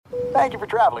Thank you for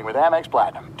traveling with Amex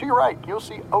Platinum. To your right, you'll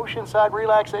see oceanside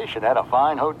relaxation at a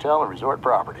fine hotel and resort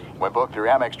property. When booked through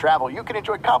Amex Travel, you can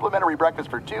enjoy complimentary breakfast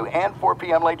for 2 and 4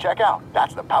 p.m. late checkout.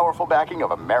 That's the powerful backing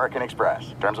of American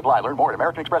Express. Terms apply. Learn more at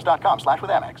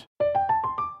americanexpress.com/withAmex.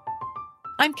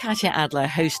 I'm Katya Adler,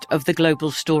 host of The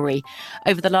Global Story.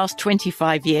 Over the last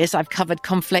 25 years, I've covered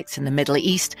conflicts in the Middle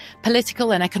East,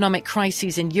 political and economic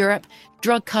crises in Europe,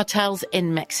 drug cartels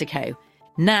in Mexico.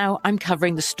 Now I'm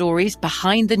covering the stories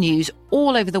behind the news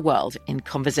all over the world in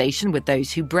conversation with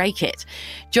those who break it.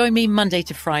 Join me Monday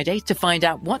to Friday to find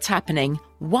out what's happening,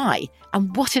 why,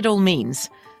 and what it all means.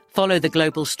 Follow The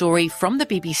Global Story from the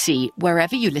BBC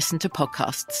wherever you listen to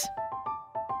podcasts.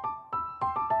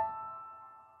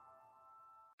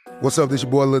 What's up, this your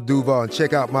boy Lil Duval, and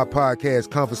check out my podcast,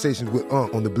 Conversations with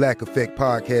Unc, on the Black Effect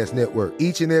Podcast Network.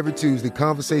 Each and every Tuesday,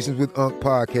 Conversations with Unc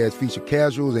podcast feature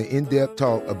casuals and in-depth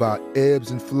talk about ebbs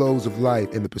and flows of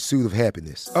life and the pursuit of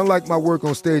happiness. Unlike my work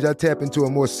on stage, I tap into a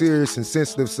more serious and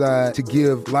sensitive side to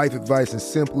give life advice and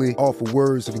simply offer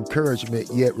words of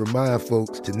encouragement, yet remind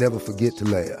folks to never forget to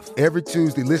laugh. Every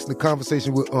Tuesday, listen to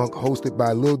Conversation with Unc, hosted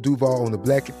by Lil Duval on the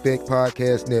Black Effect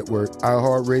Podcast Network,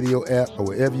 iHeartRadio app, or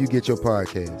wherever you get your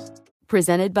podcasts.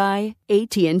 Presented by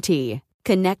AT&T.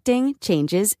 Connecting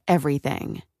changes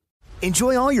everything.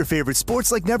 Enjoy all your favorite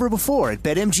sports like never before at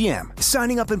BetMGM.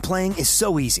 Signing up and playing is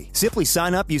so easy. Simply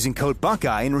sign up using code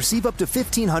Buckeye and receive up to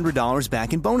 $1,500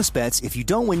 back in bonus bets if you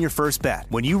don't win your first bet.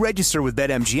 When you register with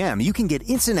BetMGM, you can get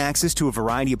instant access to a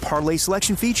variety of parlay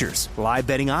selection features, live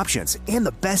betting options, and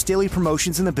the best daily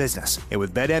promotions in the business. And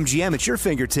with BetMGM at your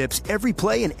fingertips, every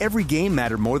play and every game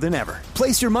matter more than ever.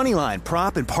 Place your moneyline,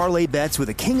 prop, and parlay bets with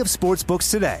the king of sportsbooks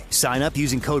today. Sign up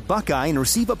using code Buckeye and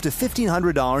receive up to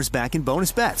 $1,500 back in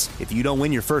bonus bets if you don't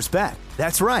win your first bet.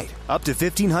 That's right, up to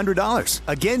 $1,500.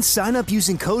 Again, sign up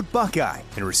using code Buckeye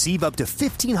and receive up to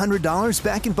 $1,500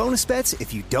 back in bonus bets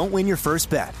if you don't win your first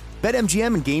bet.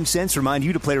 BetMGM and GameSense remind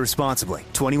you to play responsibly.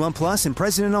 21 plus and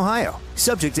present in Ohio.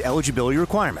 Subject to eligibility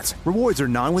requirements. Rewards are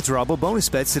non-withdrawable bonus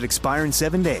bets that expire in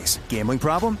 7 days. Gambling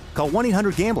problem? Call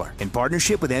 1-800-GAMBLER in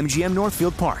partnership with MGM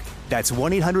Northfield Park. That's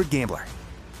 1-800-GAMBLER.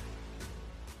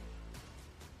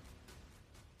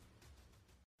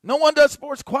 No one does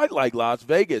sports quite like Las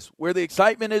Vegas, where the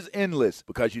excitement is endless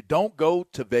because you don't go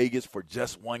to Vegas for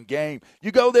just one game.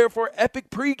 You go there for epic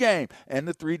pregame and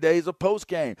the 3 days of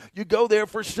postgame. You go there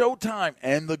for showtime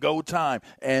and the go time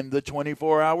and the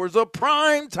 24 hours of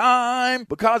prime time.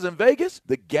 Because in Vegas,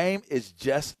 the game is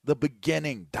just the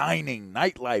beginning. Dining,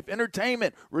 nightlife,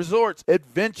 entertainment, resorts,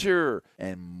 adventure,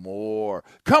 and more.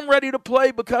 Come ready to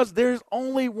play because there's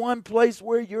only one place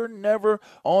where you're never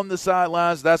on the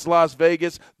sidelines. That's Las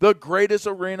Vegas, the greatest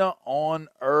arena on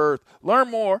earth.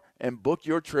 Learn more and book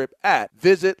your trip at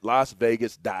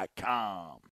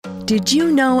visitlasvegas.com. Did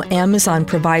you know Amazon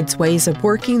provides ways of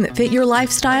working that fit your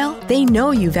lifestyle? They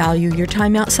know you value your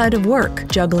time outside of work,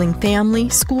 juggling family,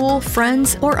 school,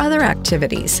 friends, or other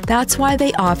activities. That's why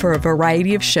they offer a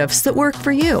variety of shifts that work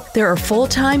for you. There are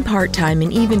full-time, part-time,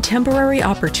 and even temporary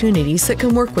opportunities that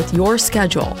can work with your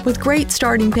schedule, with great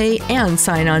starting pay and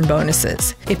sign-on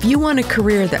bonuses. If you want a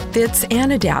career that fits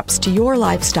and adapts to your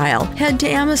lifestyle, head to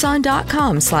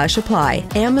Amazon.com/apply.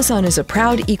 Amazon is a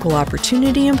proud equal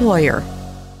opportunity employer.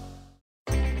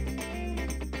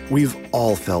 We've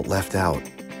all felt left out.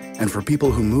 And for people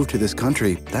who move to this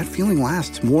country, that feeling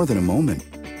lasts more than a moment.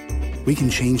 We can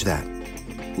change that.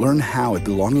 Learn how at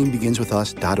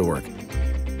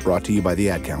belongingbeginswithus.org. Brought to you by the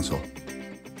Ad Council.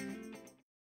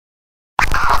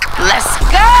 Let's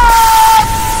go!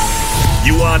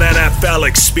 You want NFL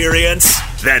experience?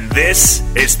 Then this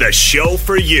is the show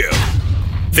for you.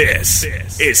 This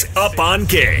is Up on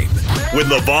Game with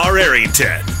LeVar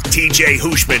Arrington, TJ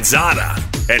Houshmandzadeh,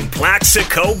 and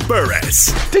Plaxico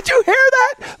Burress. Did you hear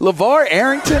that? LeVar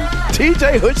Arrington,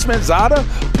 TJ Houshmandzadeh,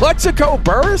 Plaxico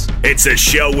Burress? It's a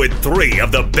show with three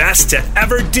of the best to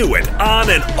ever do it on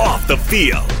and off the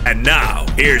field. And now,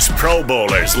 here's Pro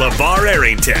Bowlers LeVar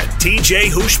Arrington,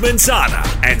 TJ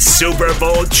Houshmandzadeh, and Super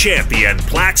Bowl champion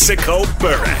Plaxico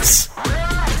Burress.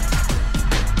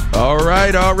 All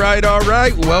right.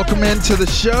 Welcome into the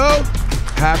show.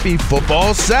 Happy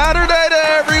Football Saturday to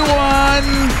everyone.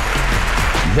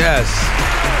 Yes.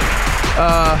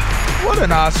 What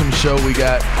an awesome show we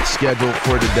got scheduled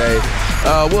for today.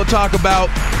 We'll talk about,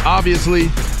 obviously,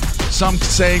 some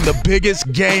saying the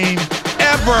biggest game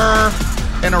ever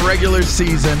in a regular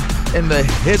season in the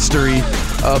history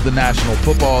of the National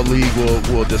Football League.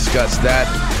 We'll discuss that,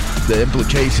 the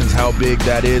implications, how big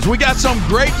that is. We got some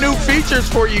great new features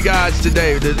for you guys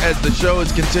today. As the show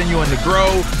is continuing to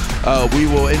grow, we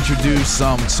will introduce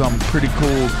some pretty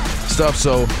cool stuff.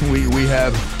 So we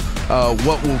have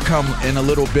what will come in a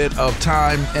little bit of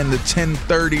time in the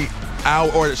 10:30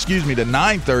 hour, or excuse me, the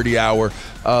 9:30 hour.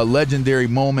 Legendary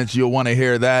moments. You'll want to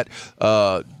hear that.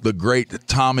 The great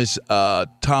Thomas.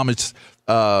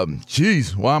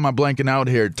 Geez, why am I blanking out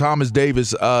here? Thomas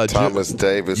Davis. Thomas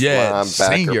Davis, linebacker,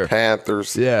 senior.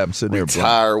 Panthers. Yeah, I'm sitting there.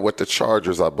 Retired with the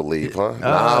Chargers, I believe,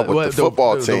 huh? With the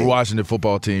football team. The Washington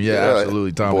football team. Yeah,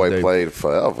 absolutely. Thomas boy Davis. Played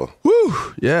forever.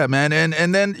 Woo. Yeah, man.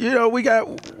 And then, we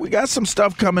got some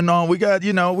stuff coming on. We got,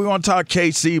 we want to talk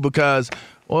KC because,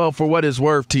 well, for what it's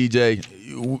worth,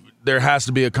 TJ, there has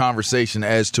to be a conversation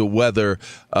as to whether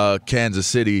Kansas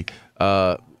City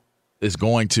is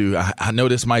going to. I know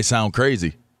this might sound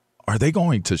crazy. Are they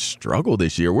going to struggle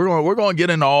this year? We're going to get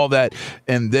into all that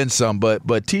and then some. But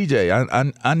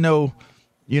TJ, I know,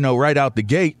 right out the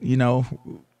gate,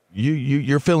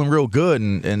 you're feeling real good,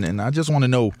 and I just want to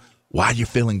know why you're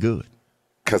feeling good.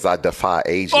 Because I defy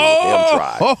aging with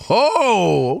M-Drive.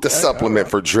 Okay. The supplement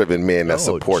for driven men that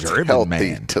supports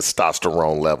healthy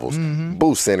testosterone levels,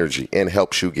 boosts energy, and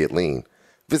helps you get lean.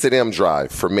 Visit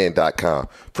mdriveformen.com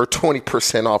for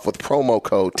 20% off with promo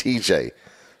code TJ.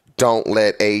 Don't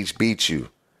let age beat you.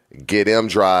 Get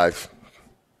M-Drive.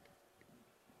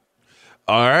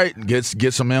 All right,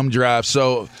 get some M-Drive.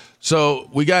 So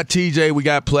we got TJ, we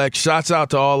got Plex. Shouts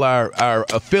out to all our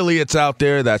affiliates out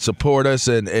there that support us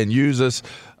and use us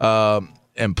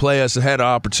and play us. I had an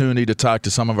opportunity to talk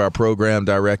to some of our program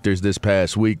directors this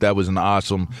past week. That was an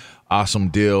awesome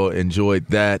deal. Enjoyed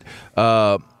that.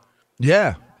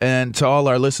 Yeah. And to all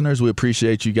our listeners, we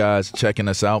appreciate you guys checking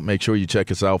us out. Make sure you check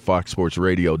us out,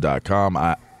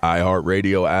 foxsportsradio.com,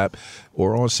 iHeartRadio app,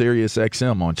 or on Sirius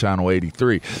XM on Channel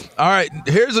 83. All right,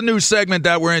 here's a new segment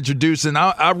that we're introducing.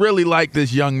 I really like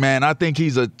this young man. I think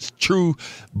he's a true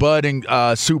budding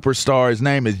superstar. His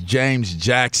name is James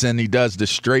Jackson. He does the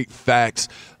Straight Facts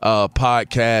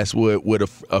podcast with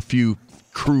a few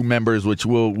crew members, which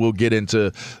we'll get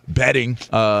into betting.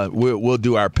 We'll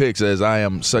do our picks, as I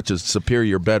am such a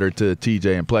superior bettor to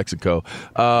TJ and Plexico.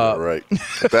 Right.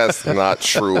 That's not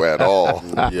true at all.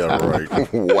 Yeah,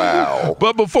 right. Wow.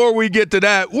 But before we get to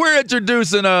that, we're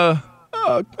introducing a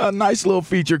nice little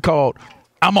feature called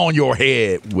I'm on Your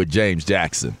Head with James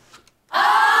Jackson.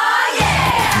 Oh,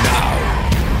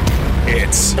 yeah! Now,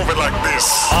 it's Move It Like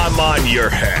This. I'm on Your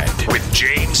Head with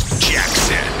James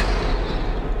Jackson.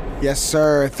 Yes,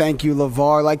 sir. Thank you,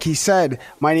 LeVar. Like he said,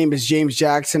 my name is James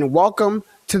Jackson. Welcome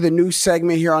to the new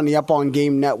segment here on the Up On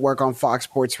Game Network on Fox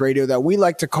Sports Radio that we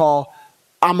like to call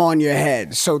I'm on Your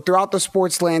Head. So throughout the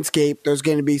sports landscape, there's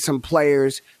going to be some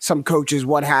players, some coaches,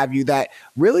 what have you, that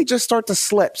really just start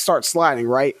sliding,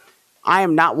 right? I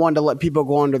am not one to let people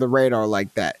go under the radar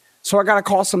like that. So I got to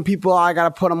call some people out. I got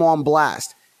to put them on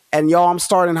blast. And, y'all, I'm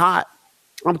starting hot.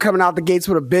 I'm coming out the gates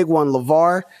with a big one,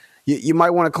 LeVar. You might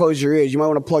want to close your ears. You might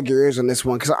want to plug your ears on this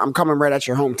one because I'm coming right at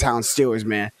your hometown Steelers,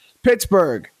 man.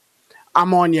 Pittsburgh,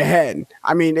 I'm on your head.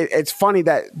 I mean, it's funny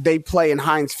that they play in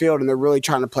Heinz Field and they're really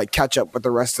trying to play catch up with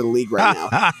the rest of the league right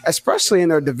now, especially in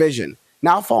their division.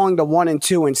 Now falling to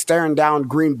 1-2 and staring down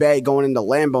Green Bay going into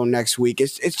Lambeau next week.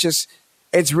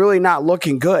 It's really not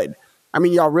looking good. I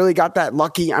mean, y'all really got that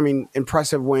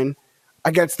impressive win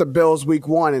against the Bills week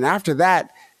 1. And after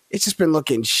that, it's just been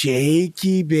looking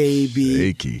shaky, baby.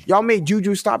 Shaky. Y'all made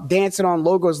Juju stop dancing on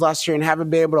logos last year and haven't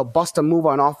been able to bust a move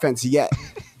on offense yet.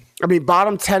 I mean,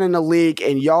 bottom 10 in the league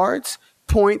in yards,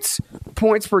 points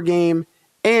per game,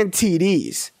 and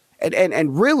TDs.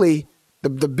 And really,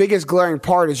 the biggest glaring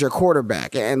part is your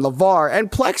quarterback. And LeVar, and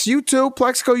Plex, you too.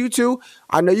 Plexico, you too.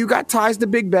 I know you got ties to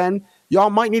Big Ben. Y'all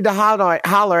might need to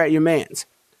holler at your mans.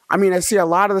 I mean, I see a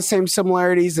lot of the same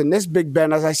similarities in this Big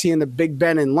Ben as I see in the Big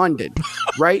Ben in London,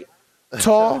 right?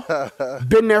 Tall,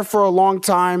 been there for a long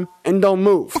time, and don't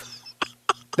move.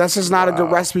 That's just not a good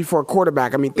recipe for a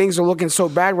quarterback. I mean, things are looking so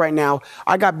bad right now.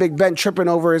 I got Big Ben tripping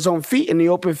over his own feet in the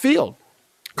open field.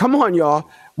 Come on, y'all.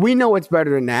 We know it's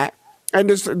better than that. And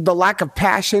there's the lack of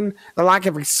passion, the lack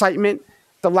of excitement,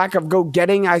 the lack of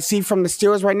go-getting I see from the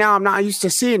Steelers right now. I'm not used to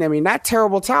seeing. I mean, that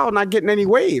terrible towel not getting any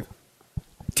wave.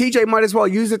 TJ might as well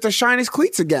use it to shine his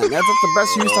cleats again. That's the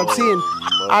best use I'm seeing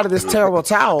out of this terrible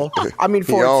towel. I mean,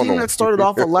 for a team that started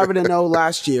off 11-0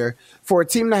 last year, for a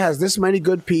team that has this many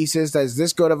good pieces, that's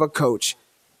this good of a coach,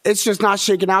 it's just not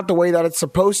shaking out the way that it's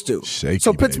supposed to. Shaky,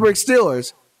 so Pittsburgh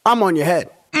Steelers, I'm on your head.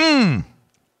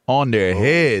 On their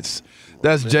heads.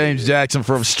 That's James Jackson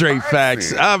from Straight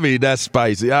Facts. I mean, that's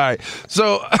spicy. All right.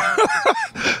 So,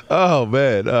 oh,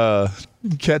 man.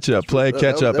 Catch up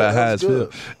at Heinz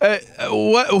Field. Hey,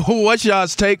 what's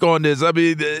y'all's take on this? I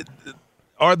mean,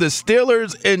 are the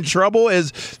Steelers in trouble?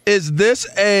 Is this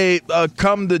a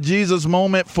come to Jesus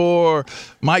moment for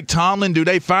Mike Tomlin? Do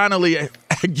they finally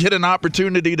get an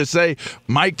opportunity to say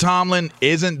Mike Tomlin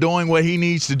isn't doing what he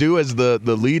needs to do as the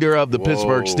leader of the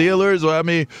Pittsburgh Steelers? Well, I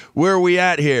mean, where are we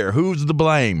at here? Who's the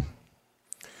blame?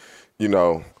 You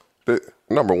know,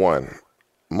 number one,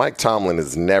 Mike Tomlin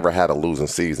has never had a losing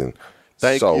season.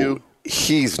 Thank you.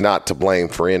 He's not to blame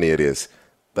for any of this.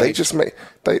 They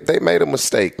made a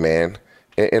mistake, man.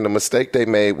 And the mistake they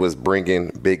made was bringing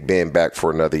Big Ben back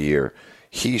for another year.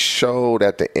 He showed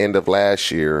at the end of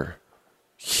last year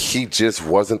he just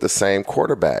wasn't the same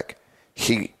quarterback.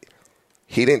 He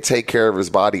didn't take care of his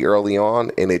body early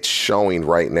on, and it's showing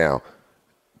right now.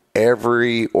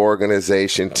 Every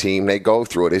organization, team, they go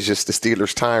through it. It's just the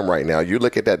Steelers' time right now. You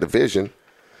look at that division,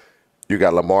 you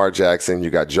got Lamar Jackson, you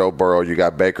got Joe Burrow, you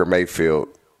got Baker Mayfield,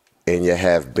 and you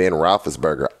have Ben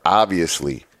Roethlisberger.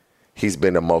 Obviously, he's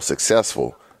been the most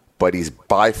successful, but he's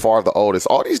by far the oldest.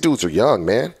 All these dudes are young,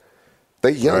 man.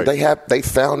 They young. Right. They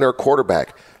found their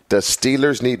quarterback. The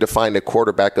Steelers need to find the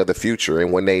quarterback of the future,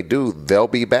 and when they do, they'll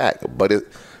be back. But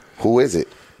who is it?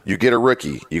 You get a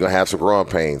rookie, you're going to have some growing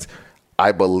pains.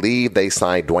 I believe they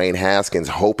signed Dwayne Haskins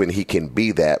hoping he can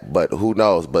be that, but who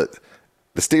knows? But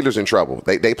the Steelers in trouble.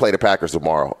 They play the Packers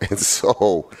tomorrow. And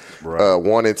so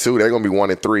 1-2, they're going to be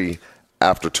 1-3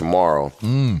 after tomorrow.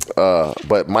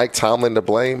 But Mike Tomlin to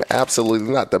blame?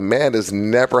 Absolutely not. The man has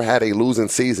never had a losing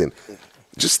season.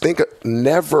 Just think,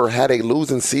 never had a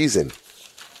losing season.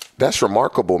 That's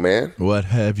remarkable, man. What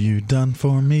have you done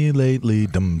for me lately?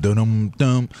 Dum dum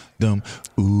dum dum.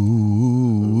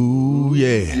 Ooh,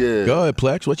 yeah. Go ahead,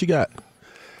 Plex. What you got?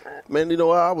 Man, you know,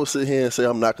 I will sit here and say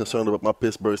I'm not concerned about my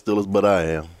Pittsburgh Steelers, but I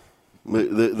am.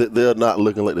 They're not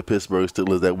looking like the Pittsburgh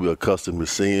Steelers that we're accustomed to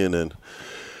seeing. And,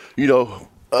 you know,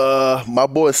 my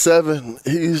boy Seven,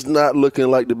 he's not looking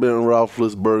like the Ben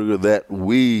Roethlisberger that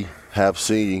we have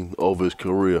seen over his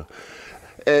career.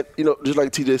 And, you know, just like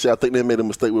TJ said, I think they made a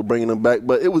mistake with bringing him back.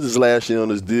 But it was his last year on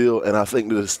this deal, and I think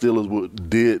that the Steelers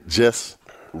did just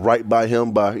right by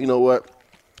him by, you know what,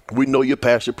 we know you're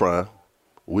past your prime.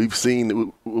 We've seen,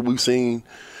 you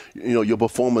know, your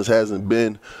performance hasn't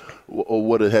been or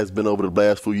what it has been over the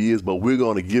last few years, but we're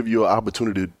going to give you an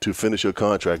opportunity to finish your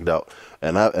contract out.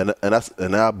 And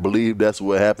I believe that's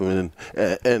what happened.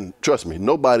 And trust me,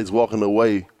 nobody's walking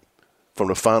away from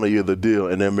the final year of the deal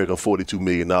and they're making $42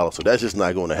 million. So that's just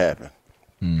not going to happen.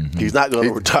 Mm-hmm. He's not going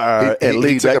to retire and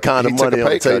leave that kind of money on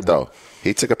the table. Though.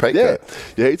 He took a pay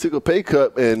cut. Yeah, he took a pay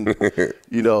cut. And,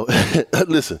 you know,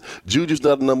 listen, Juju's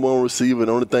not the number one receiver.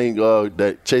 The only thing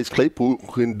that Chase Claypool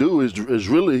can do is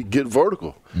really get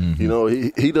vertical. Mm-hmm. You know,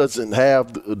 he doesn't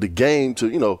have the game to,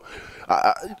 you know,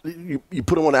 you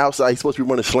put him on the outside, he's supposed to be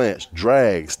running slants,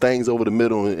 drags, things over the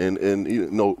middle and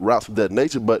you know, routes of that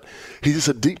nature. But he's just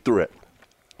a deep threat.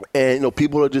 And, you know,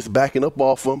 people are just backing up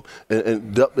off him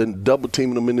and double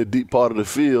teaming him in the deep part of the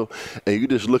field. And you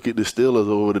just look at the Steelers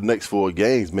over the next 4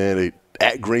 games, man. They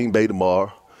at Green Bay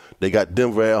tomorrow. They got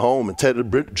Denver at home. And Teddy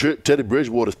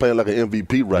Bridgewater's playing like an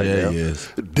MVP right now. He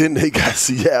is. Then they got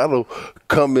Seattle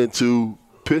coming to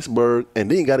Pittsburgh.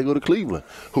 And then got to go to Cleveland,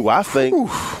 who I think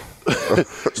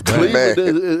Cleveland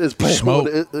is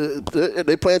playing.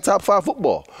 They playing top 5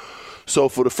 football. So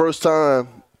for the first time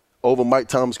over Mike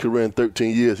Tomlin's career in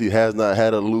 13 years, he has not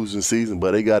had a losing season,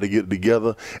 but they got to get it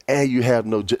together. And you have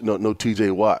no T.J.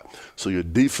 Watt. So your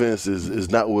defense is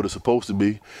not what it's supposed to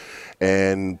be.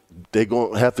 And they're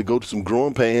going to have to go to some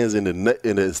growing pains. And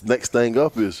the next thing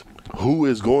up is who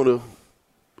is going to,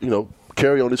 you know,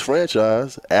 carry on this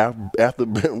franchise after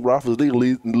Ben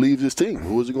Roethlisberger leaves his team.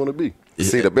 Who is it going to be?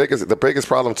 See, the biggest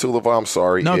problem too, LeVar, I'm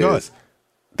sorry, is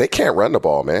they can't run the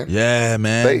ball, man. Yeah,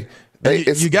 man.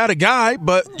 You got a guy,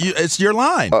 but it's your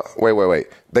line. Wait.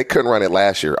 They couldn't run it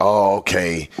last year. Oh,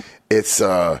 okay. It's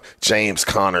James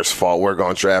Conner's fault. We're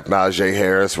going to draft Najee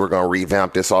Harris. We're going to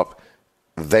revamp this off.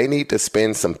 They need to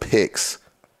spend some picks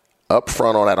up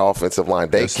front on that offensive line.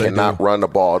 They cannot run the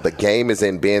ball. The game is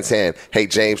in Ben's hand. Hey,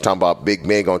 James talking about Big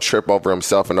Ben going to trip over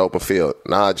himself in the open field.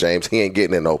 Nah, James, he ain't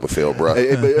getting in the open field, bro.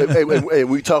 Hey,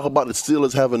 we talk about the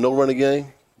Steelers having no running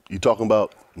game. You talking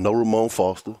about no Ramon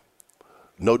Foster,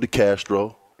 no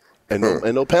DeCastro, and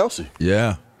no Pouncey.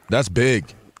 Yeah, that's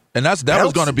big. And that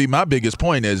was going to be my biggest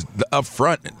point is up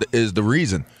front is the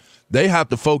reason. They have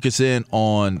to focus in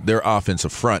on their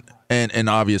offensive front. And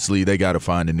obviously they got to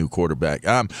find a new quarterback.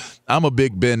 I'm a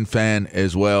big Ben fan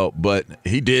as well, but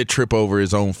he did trip over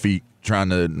his own feet trying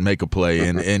to make a play,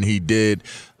 and he did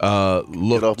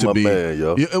look to be. Man,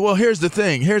 yo. Well, here's the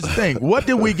thing. What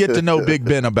did we get to know Big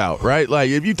Ben about, right? Like,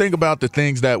 if you think about the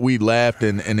things that we laughed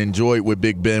and enjoyed with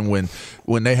Big Ben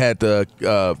when they had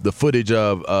the footage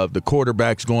of the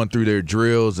quarterbacks going through their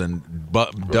drills and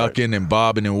ducking and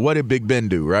bobbing, and what did Big Ben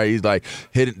do, right? He's like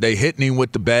hitting him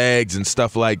with the bags and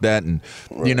stuff like that, and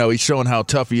he's showing how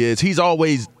tough he is. He's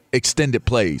always extended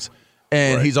plays.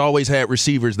 And he's always had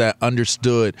receivers that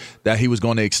understood that he was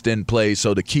going to extend plays,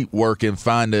 so to keep working,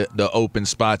 find the open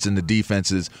spots in the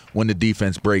defenses when the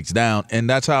defense breaks down. And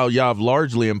that's how y'all have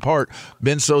largely, in part,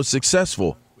 been so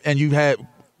successful. And you've had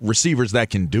receivers that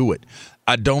can do it.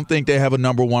 I don't think they have a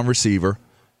number one receiver.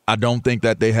 I don't think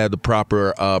that they had the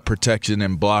proper protection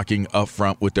and blocking up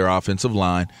front with their offensive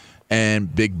line.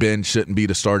 And Big Ben shouldn't be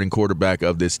the starting quarterback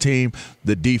of this team.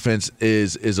 The defense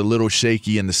is a little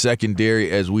shaky in the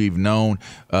secondary, as we've known.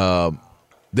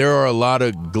 There are a lot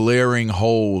of glaring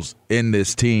holes in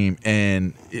this team,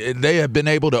 and they have been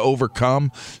able to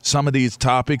overcome some of these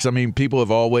topics. I mean, people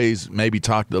have always maybe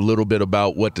talked a little bit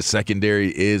about what the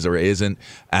secondary is or isn't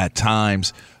at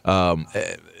times.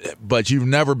 But you've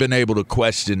never been able to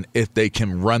question if they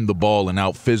can run the ball and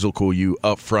out-physical you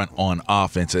up front on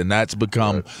offense, and that's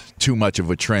become too much of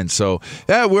a trend. So,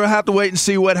 yeah, we'll have to wait and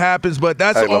see what happens, but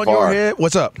that's on LeVar, your head.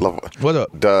 What's up? What's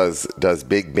up? Does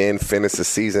Big Ben finish the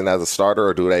season as a starter,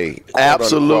 or do they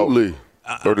absolutely?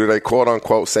 Or do they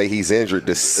quote-unquote say he's injured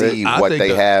to see what they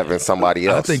have in somebody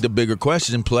else? I think the bigger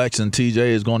question, Plex and TJ,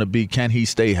 is going to be, can he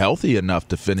stay healthy enough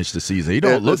to finish the season? He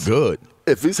don't look good.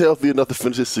 If he's healthy enough to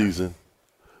finish the season,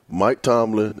 Mike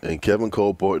Tomlin and Kevin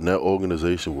Colbert and that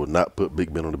organization will not put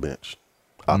Big Ben on the bench.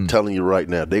 I'm telling you right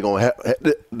now, they're gonna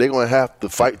have to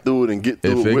fight through it and get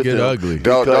through it with him. Ugly.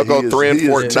 They'll go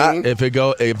 3-14. If it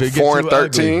gets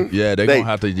 4-13, yeah, they're gonna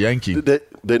have to yank you.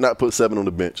 They not put 7 on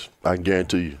the bench. I can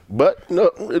guarantee you. But no,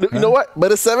 you know what?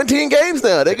 But it's 17 games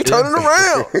now. They can turn it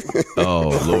around.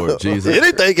 Oh Lord Jesus!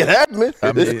 Anything can happen. It's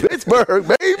Pittsburgh,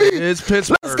 baby. It's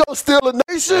Pittsburgh. Let's go steal a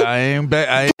nation. I ain't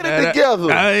mad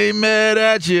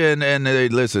at you.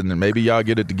 And listen, maybe y'all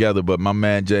get it together. But my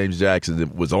man James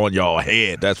Jackson was on y'all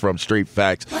head. That's from Straight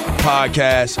Facts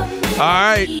Podcast. All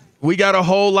right, we got a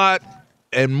whole lot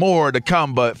and more to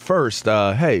come. But first,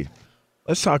 hey,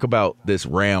 let's talk about this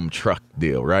Ram truck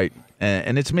deal, right?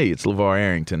 And it's me. It's LeVar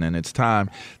Arrington. And it's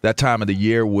that time of the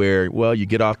year where, well, you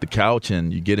get off the couch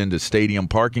and you get into stadium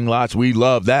parking lots. We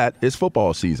love that. It's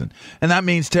football season. And that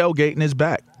means tailgating is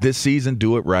back. This season,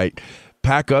 do it right.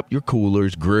 Pack up your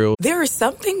coolers, grill. There are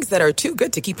some things that are too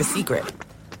good to keep a secret.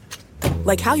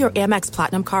 Like how your Amex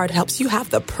Platinum card helps you have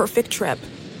the perfect trip.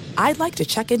 I'd like to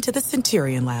check into the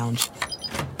Centurion Lounge.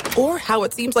 Or how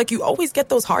it seems like you always get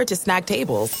those hard-to-snag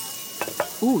tables.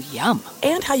 Ooh, yum.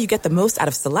 And how you get the most out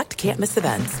of select can't-miss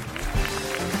events.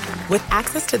 With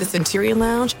access to the Centurion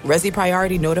Lounge, Resi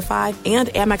Priority Notified, and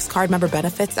Amex card member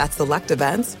benefits at select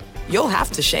events, you'll have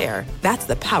to share. That's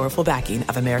the powerful backing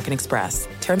of American Express.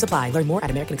 Terms apply. Learn more at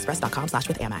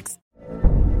americanexpress.com/withAmex.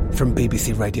 From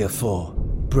BBC Radio 4,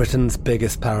 Britain's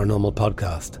biggest paranormal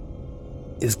podcast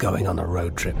is going on a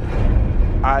road trip.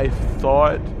 I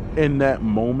thought in that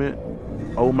moment,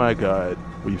 oh my God,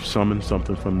 we've summoned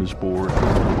something from this board.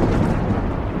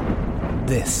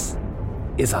 This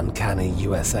is Uncanny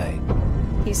USA.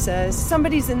 He says,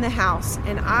 somebody's in the house,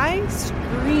 and I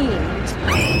screamed.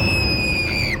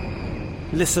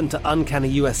 Listen to Uncanny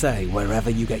USA wherever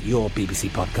you get your BBC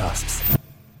podcasts,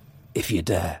 if you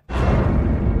dare.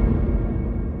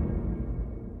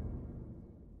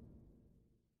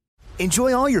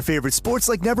 Enjoy all your favorite sports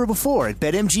like never before at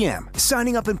BetMGM.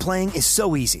 Signing up and playing is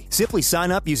so easy. Simply sign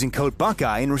up using code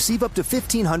Buckeye and receive up to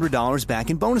 $1,500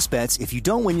 back in bonus bets if you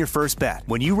don't win your first bet.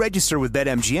 When you register with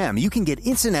BetMGM, you can get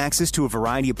instant access to a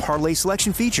variety of parlay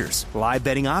selection features, live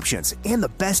betting options, and the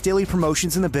best daily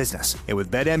promotions in the business. And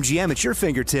with BetMGM at your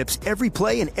fingertips, every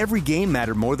play and every game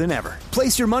matter more than ever.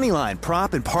 Place your moneyline,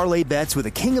 prop, and parlay bets with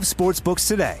the king of sportsbooks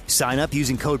today. Sign up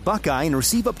using code Buckeye and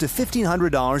receive up to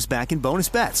 $1,500 back in bonus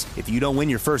bets if you don't win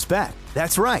your first bet.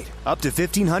 That's right, up to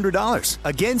 $1,500.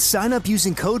 Again, sign up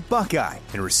using code Buckeye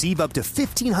and receive up to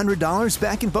 $1,500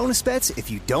 back in bonus bets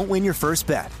if you don't win your first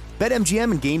bet.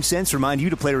 BetMGM and GameSense remind you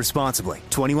to play responsibly.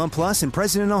 21 plus and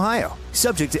present in Ohio.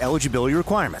 Subject to eligibility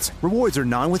requirements. Rewards are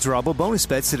non-withdrawable bonus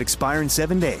bets that expire in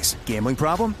 7 days. Gambling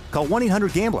problem? Call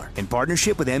 1-800-GAMBLER in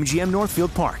partnership with MGM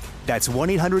Northfield Park. That's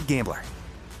 1-800-GAMBLER.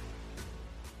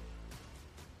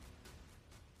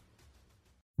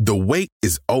 The wait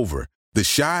is over. The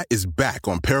Chi is back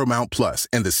on Paramount Plus,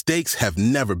 and the stakes have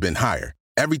never been higher.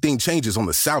 Everything changes on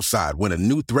the South Side when a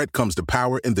new threat comes to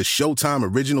power in the Showtime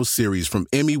original series from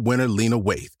Emmy winner Lena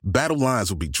Waithe. Battle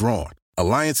lines will be drawn.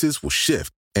 alliances will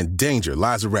shift and danger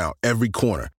lies around every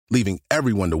corner, leaving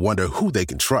everyone to wonder who they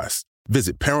can trust.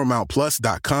 Visit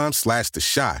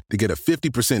ParamountPlus.com/TheShot to get a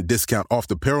 50% discount off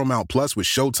the Paramount Plus with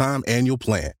Showtime annual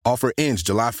plan. Offer ends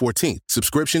July 14th.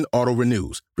 Subscription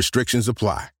auto-renews. Restrictions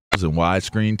apply. And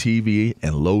widescreen TV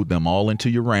and load them all into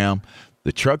your Ram.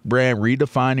 The truck brand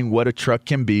redefining what a truck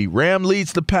can be. Ram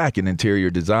leads the pack in interior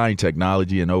design,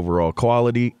 technology, and overall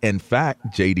quality. In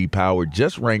fact, J.D. Power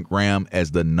just ranked Ram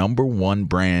as the #1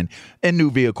 brand in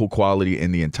new vehicle quality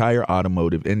in the entire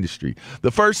automotive industry. The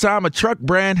first time a truck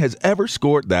brand has ever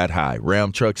scored that high.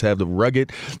 Ram trucks have the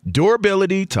rugged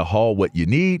durability to haul what you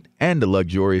need and the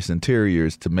luxurious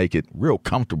interiors to make it real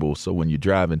comfortable. So when you're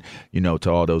driving,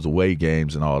 to all those away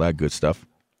games and all that good stuff,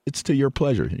 it's to your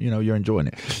pleasure. You're enjoying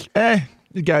it.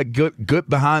 You got good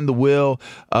behind the wheel.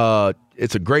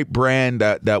 It's a great brand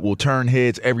that will turn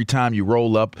heads every time you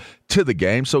roll up to the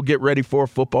game. So get ready for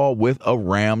football with a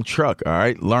Ram truck. All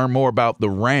right. Learn more about the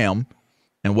Ram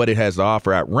and what it has to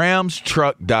offer at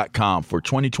ramstruck.com for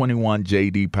 2021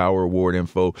 J.D. Power Award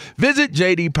info. Visit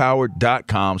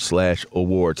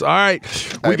jdpower.com/awards. All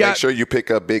right. Make sure you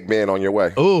pick up Big Ben on your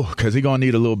way. Oh, because he's going to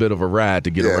need a little bit of a ride to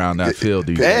get around that field.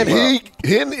 And he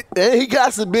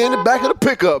got to be in the back of the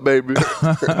pickup, baby.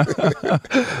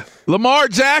 Lamar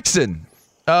Jackson,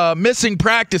 missing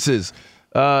practices.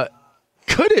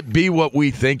 Could it be what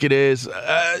we think it is?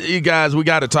 You guys, we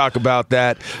got to talk about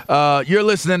that. You're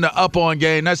listening to Up On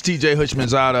Game. That's TJ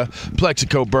Hushmanzada,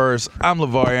 Plexico Burress. I'm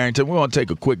LeVar Arrington. We're going to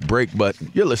take a quick break, but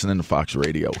you're listening to Fox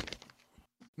Radio.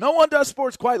 No one does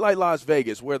sports quite like Las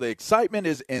Vegas, where the excitement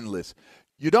is endless.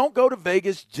 You don't go to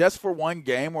Vegas just for one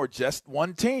game or just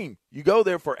one team. You go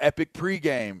there for epic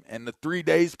pregame and the 3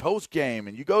 days postgame,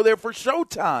 and you go there for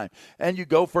showtime, and you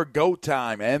go for go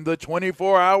time and the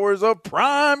 24 hours of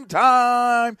prime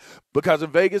time. Because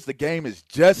in Vegas, the game is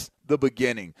just the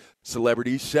beginning.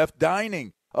 Celebrity chef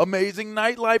dining, amazing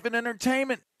nightlife and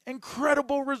entertainment,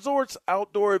 incredible resorts,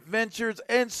 outdoor adventures,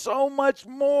 and so much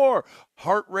more.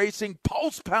 Heart-racing,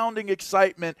 pulse-pounding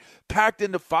excitement packed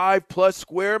into 5+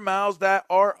 square miles that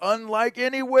are unlike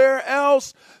anywhere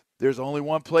else. There's only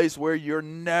one place where you're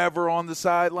never on the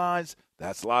sidelines.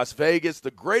 That's Las Vegas,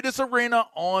 the greatest arena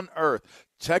on earth.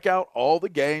 Check out all the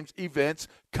games, events,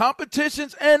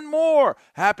 competitions, and more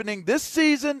happening this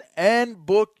season, and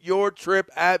book your trip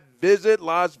at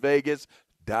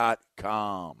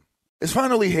visitlasvegas.com. It's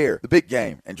finally here, the big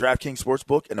game, and DraftKings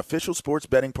Sportsbook, an official sports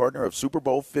betting partner of Super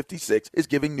Bowl 56, is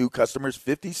giving new customers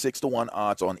 56-1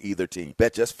 odds on either team.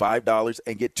 Bet just $5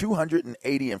 and get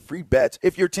 $280 in free bets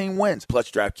if your team wins.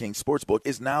 Plus, DraftKings Sportsbook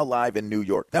is now live in New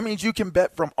York. That means you can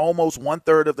bet from almost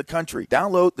 1/3 of the country.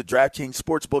 Download the DraftKings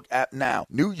Sportsbook app now.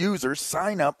 New users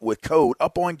sign up with code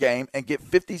UPONGAME and get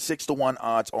 56-1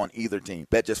 odds on either team.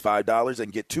 Bet just $5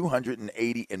 and get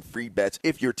 $280 in free bets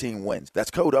if your team wins.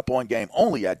 That's code UPONGAME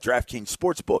only at DraftKings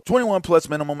Sportsbook. 21+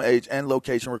 minimum age and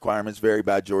location requirements vary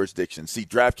by jurisdiction. See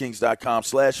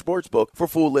DraftKings.com/sportsbook for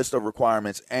full list of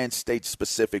requirements and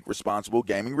state-specific responsible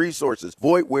gaming resources.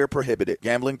 Void where prohibited.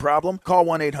 Gambling problem? Call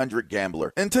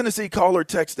 1-800-GAMBLER. In Tennessee, call or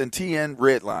text and TN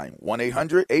Redline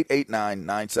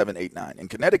 1-800-889-9789. In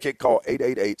Connecticut, call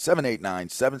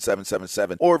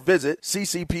 888-789-7777 or visit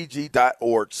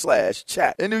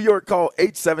ccpg.org/chat. In New York, call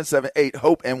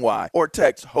 877-8-HOPE-NY or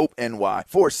text HOPE-NY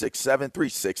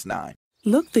 467-369.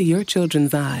 Look through your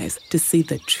children's eyes to see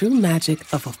the true magic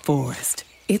of a forest.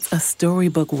 It's a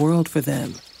storybook world for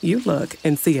them. You look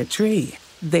and see a tree.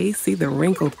 They see the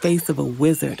wrinkled face of a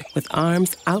wizard with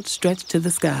arms outstretched to the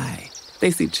sky.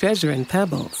 They see treasure in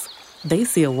pebbles. They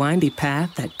see a windy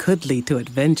path that could lead to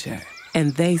adventure.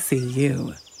 And they see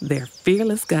you, their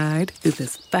fearless guide through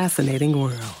this fascinating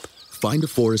world. Find a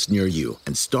forest near you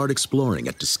and start exploring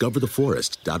at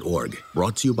discovertheforest.org.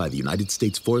 Brought to you by the United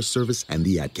States Forest Service and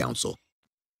the Ad Council.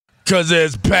 Because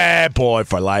it's Bad Boy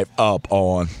for Life Up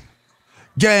On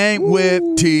Game with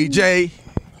TJ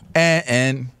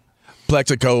and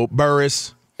Plexico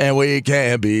Burress. And we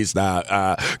can't be stopped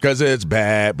because it's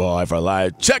Bad Boy for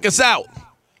Life. Check us out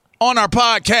on our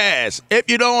podcast. If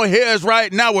you don't hear us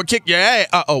right now, we'll kick your ass.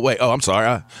 I'm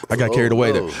sorry. I got carried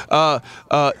away there.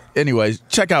 Anyways,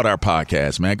 check out our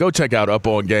podcast, man. Go check out Up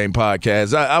On Game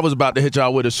Podcast. I was about to hit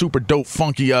y'all with a super dope,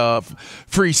 funky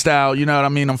freestyle. You know what I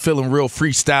mean? I'm feeling real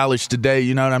freestylish today.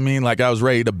 You know what I mean? Like I was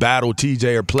ready to battle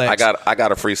TJ or Plex. I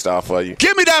got a freestyle for you.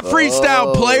 Give me that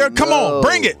freestyle, player. Come on.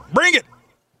 Bring it.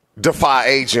 Defy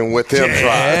Aging with M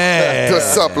Drive, the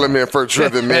supplement for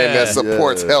driven men that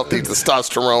supports healthy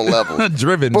testosterone levels,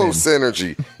 boosts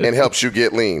energy, and helps you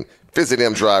get lean. Visit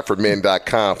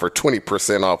mdriveformen.com for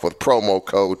 20% off with promo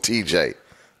code TJ.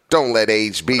 Don't let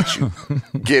age beat you.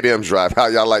 Get M Drive. How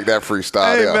y'all like that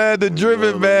freestyle? Hey, man, the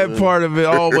driven man part of it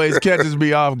always catches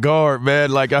me off guard,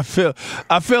 man. Like, I feel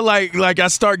like I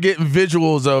start getting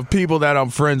visuals of people that I'm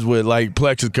friends with, like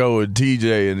Plexico and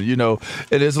TJ, and,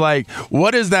 and it's like,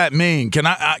 what does that mean? Can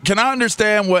I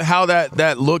understand how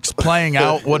that looks playing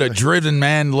out, what a driven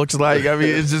man looks like? I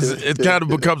mean, it kind of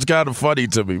becomes kind of funny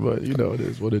to me, but, it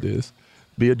is what it is.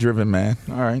 Be a driven man.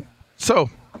 All right. So,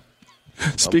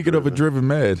 speaking of a driven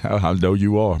man, I know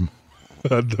you are.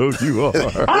 I know you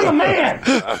are. I'm a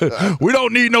man. We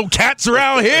don't need no cats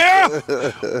around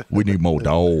here. We need more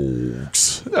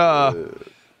dogs.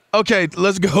 Okay,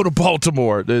 let's go to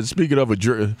Baltimore. Speaking of a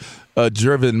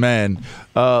driven man,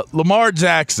 Lamar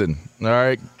Jackson. All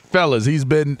right, fellas, he's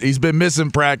been missing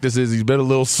practices. He's been a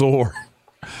little sore.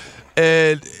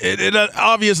 And it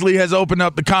obviously has opened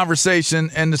up the conversation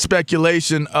and the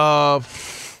speculation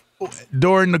of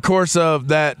during the course of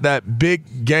that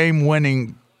big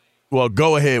game-winning, well,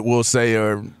 go-ahead, we'll say,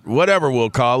 or whatever we'll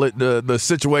call it, the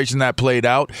situation that played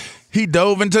out, he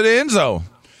dove into the end zone.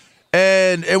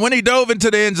 And when he dove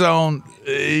into the end zone,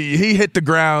 he hit the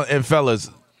ground, and, fellas,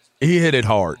 he hit it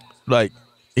hard. Like,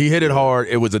 he hit it hard.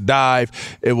 It was a dive.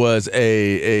 It was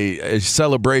a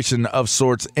celebration of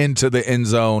sorts into the end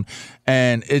zone,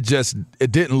 and it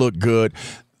didn't look good.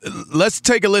 Let's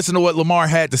take a listen to what Lamar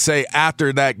had to say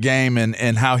after that game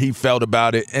and how he felt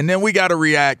about it, and then we got to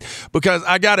react because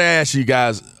I got to ask you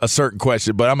guys a certain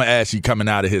question, but I'm going to ask you coming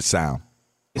out of his sound.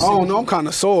 I don't know. I'm kind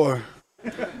of sore.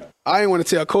 I didn't want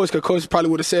to tell Coach because Coach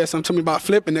probably would have said something to me about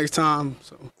flipping next time.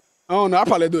 So I don't know. I'll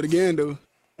probably do it again, though.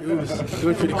 It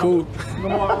was pretty cool.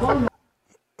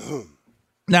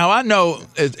 Now, I know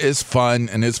it's fun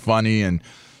and it's funny and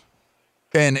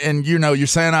you're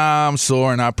saying I'm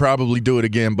sore and I probably do it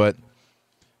again,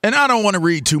 and I don't want to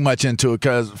read too much into it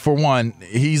because, for one,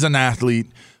 he's an athlete.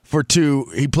 For two,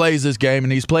 he plays this game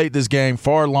and he's played this game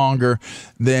far longer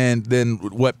than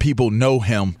what people know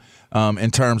him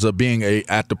in terms of being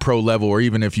at the pro level, or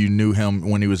even if you knew him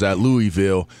when he was at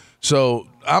Louisville. So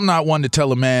I'm not one to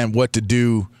tell a man what to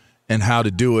do and how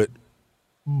to do it.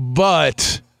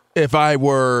 But if I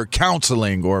were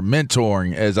counseling or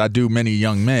mentoring, as I do many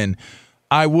young men,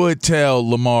 I would tell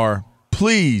Lamar,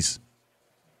 please,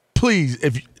 just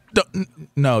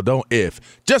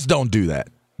don't do that.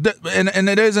 And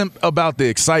it isn't about the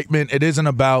excitement. It isn't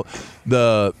about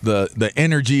the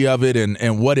energy of it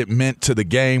and what it meant to the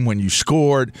game when you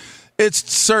scored.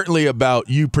 It's certainly about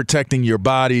you protecting your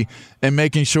body and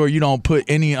making sure you don't put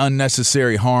any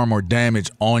unnecessary harm or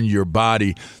damage on your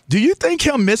body. Do you think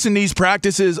him missing these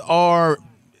practices are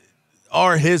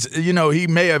his, he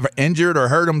may have injured or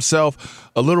hurt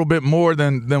himself a little bit more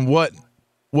than what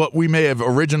we may have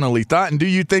originally thought? And do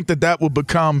you think that would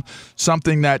become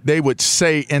something that they would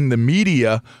say in the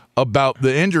media about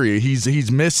the injury?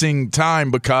 He's missing time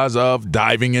because of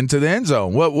diving into the end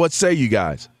zone. What say you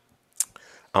guys?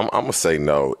 I'm going to say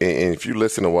no. And if you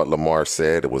listen to what Lamar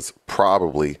said, it was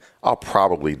I'll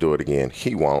probably do it again.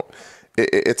 He won't.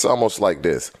 It's almost like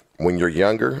this. When you're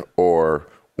younger, or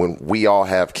when we all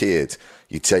have kids,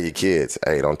 you tell your kids,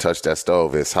 hey, don't touch that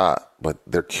stove, it's hot. But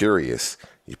they're curious.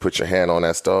 You put your hand on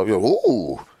that stove, you're,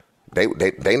 ooh, they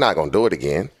not going to do it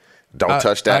again. Don't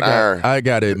touch that iron. I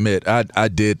got to admit, I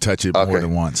did touch it more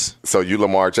than once. So you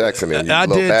Lamar Jackson and you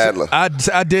little Badler.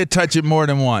 I did touch it more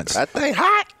than once. That thing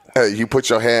hot. You put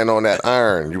your hand on that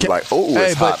iron. You're like, oh,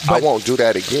 it's hot. I won't do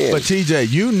that again. But, TJ,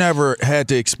 you never had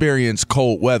to experience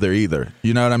cold weather either.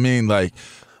 You know what I mean? Like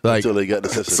until they got the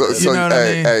sensitivity. You know what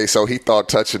I mean? So he thought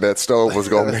touching that stove was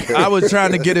going to be. I was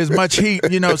trying to get as much heat.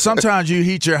 Sometimes you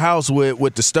heat your house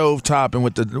with the stove top and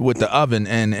with the oven,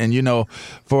 and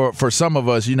for some of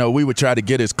us, we would try to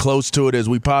get as close to it as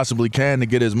we possibly can to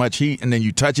get as much heat, and then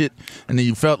you touch it, and then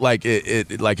you felt like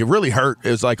it really hurt.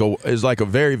 It's like a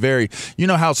very, very,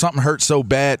 how something hurts so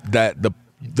bad that the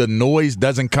noise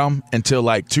doesn't come until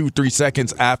like 2-3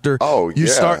 seconds after you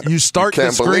start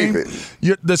to scream.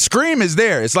 The scream is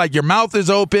there. It's like your mouth is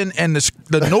open and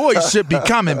the noise should be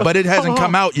coming, but it hasn't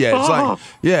come out yet.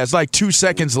 It's like 2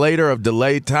 seconds later of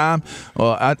delayed time.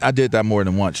 Well, I did that more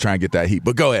than once trying to get that heat.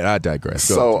 But go ahead, I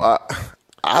digress. I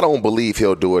don't believe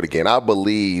he'll do it again. I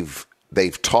believe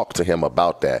they've talked to him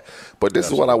about that. But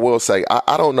this is what I will say.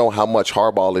 I don't know how much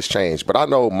Harbaugh has changed, but I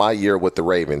know my year with the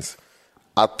Ravens,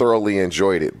 I thoroughly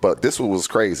enjoyed it, but this was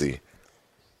crazy.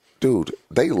 Dude,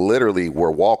 they literally were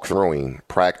walkthroughing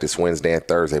practice Wednesday and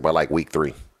Thursday by like week 3.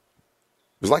 It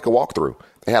was like a walkthrough.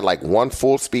 They had like one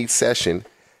full speed session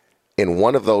in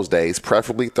one of those days,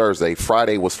 preferably Thursday.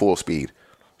 Friday was full speed.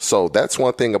 So that's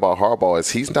one thing about Harbaugh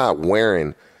is he's not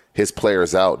wearing his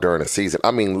players out during the season.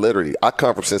 I mean, literally, I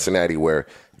come from Cincinnati where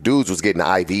dudes was getting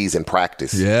IVs in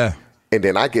practice. Yeah. And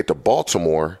then I get to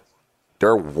Baltimore,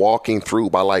 they're walking through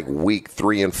by like week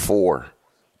 3 and 4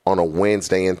 on a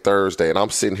Wednesday and Thursday. And I'm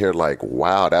sitting here like,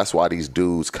 wow, that's why these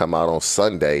dudes come out on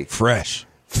Sunday. Fresh,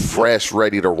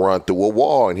 ready to run through a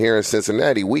wall. And here in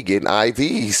Cincinnati, we getting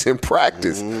IVs in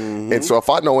practice. Mm-hmm. And so if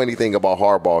I know anything about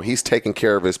Harbaugh, he's taking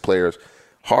care of his players.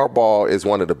 Harbaugh is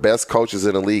one of the best coaches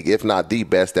in the league, if not the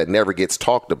best, that never gets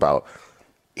talked about.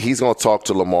 He's going to talk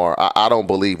to Lamar. I don't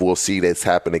believe we'll see this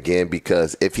happen again,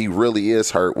 because if he really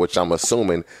is hurt, which I'm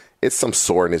assuming, it's some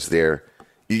soreness there.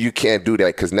 You can't do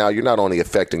that, because now you're not only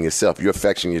affecting yourself, you're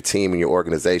affecting your team and your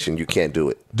organization. You can't do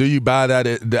it. Do you buy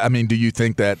that? I mean, do you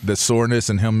think that the soreness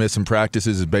and him missing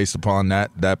practices is based upon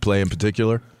that play in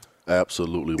particular?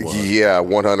 Absolutely. 100%. Yeah,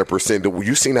 100%.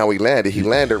 You seen how he landed? He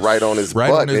landed right on his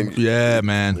butt. Yeah,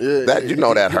 man. That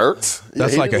that hurts.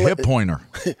 That's like a hip pointer.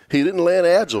 He didn't land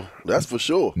agile. That's for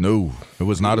sure. No, it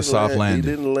was not a soft landing. He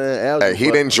didn't land agile. Hey,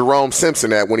 he didn't Jerome Simpson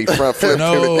that when he front flipped.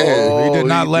 No, he did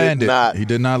not land it. He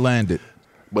did not land it.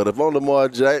 But if I'm Lamar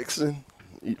Jackson,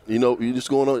 you just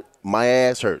going on, my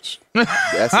ass hurts.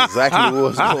 That's exactly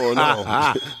what's going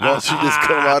on. Once you just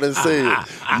come out and say it,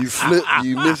 you flip,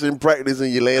 you miss in practice,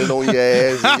 and you landed on your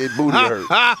ass and your booty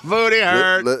hurt. Booty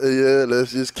hurt.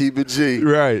 Let's just keep it G.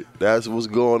 Right. That's what's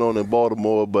going on in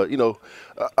Baltimore. But,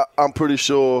 I'm pretty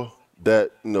sure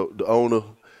that, the owner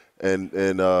and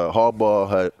Harbaugh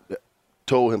had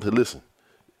told him to listen.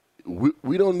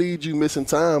 We don't need you missing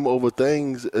time over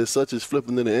things as such as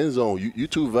flipping in the end zone. You're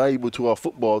too valuable to our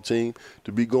football team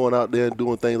to be going out there and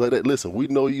doing things like that. Listen, we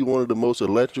know you're one of the most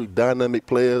electric, dynamic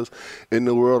players in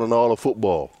the world in all of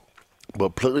football.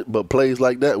 But plays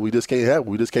like that, we just can't have.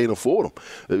 We just can't afford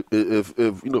them. If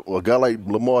a guy like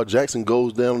Lamar Jackson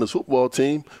goes down on this football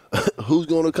team, who's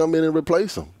going to come in and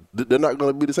replace him? They're not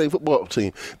going to be the same football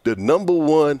team. The number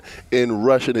one in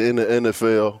rushing in the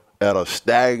NFL at a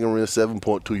staggering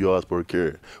 7.2 yards per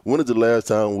carry. When is the last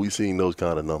time we've seen those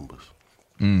kind of numbers?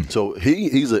 So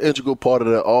he's an integral part of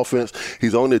that offense.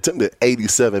 He's only attempted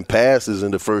 87 passes in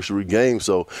the first 3 games,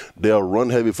 so they're a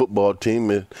run-heavy football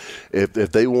team. And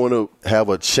if they want to have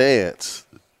a chance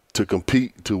to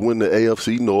compete to win the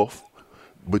AFC North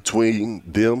between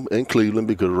them and Cleveland,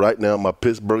 because right now my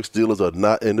Pittsburgh Steelers are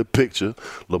not in the picture,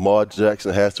 Lamar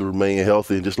Jackson has to remain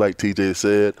healthy. And just like TJ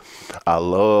said, I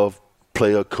love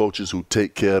player coaches who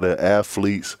take care of their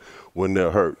athletes when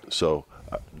they're hurt. So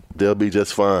they'll be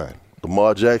just fine.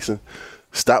 Lamar Jackson,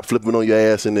 stop flipping on your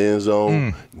ass in the end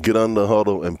zone, get under the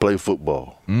huddle, and play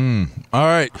football. All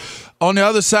right. On the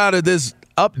other side of this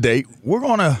update, we're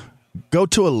going to go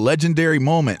to a legendary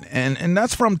moment, and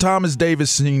that's from Thomas Davis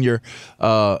Sr.,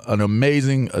 an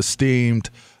amazing,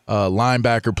 esteemed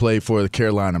linebacker, played for the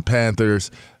Carolina Panthers.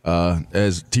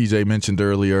 As TJ mentioned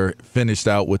earlier, finished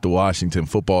out with the Washington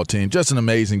football team. Just an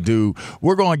amazing dude.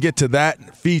 We're going to get to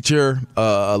that feature,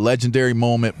 a legendary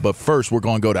moment. But first, we're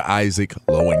going to go to Isaac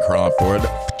Lowenkron for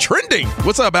it. Trending.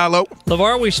 What's up, Allo?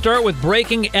 LeVar, we start with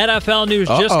breaking NFL news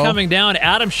just coming down.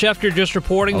 Adam Schefter just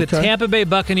reporting the Tampa Bay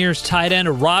Buccaneers tight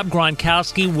end Rob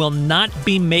Gronkowski will not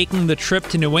be making the trip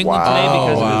to New England today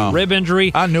because of his rib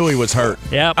injury. I knew he was hurt.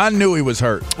 Yep. I knew he was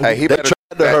hurt. Hey, he better to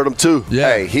hurt him too. Yeah.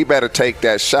 Hey, he better take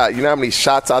that shot. You know how many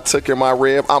shots I took in my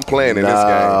rib? I'm playing in this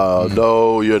game.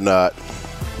 No, you're not.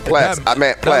 Plex,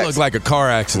 That looked like a car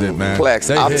accident, man.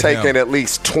 Plex, I'm taking at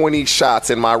least 20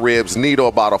 shots in my ribs, needle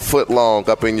about a foot long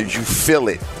up in you. You feel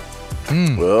it.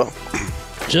 Well,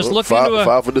 just looking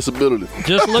file for disability.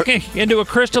 Just looking into a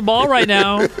crystal ball right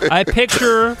now. I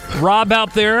picture Rob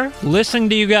out there listening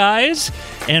to you guys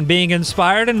and being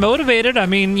inspired and motivated. I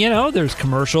mean, there's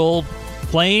commercial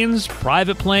planes,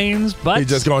 private planes, but he's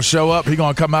just gonna show up. He's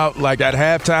gonna come out like at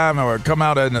halftime or come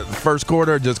out in the first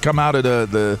quarter. Just come out of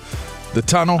the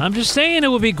tunnel. I'm just saying it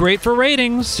would be great for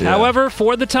ratings. Yeah. However,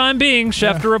 for the time being,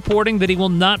 Schefter reporting that he will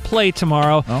not play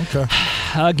tomorrow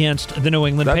against the New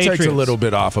England Patriots. That takes a little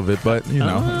bit off of it, but,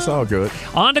 it's all good.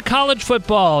 On to college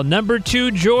football. Number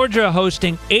 2, Georgia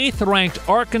hosting 8th-ranked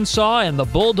Arkansas, and the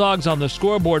Bulldogs on the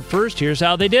scoreboard first. Here's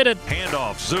how they did it.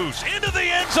 Handoff, Zeus into the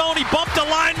end zone. He bumped a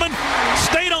lineman,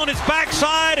 stayed on his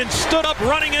backside, and stood up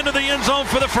running into the end zone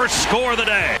for the first score of the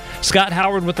day. Scott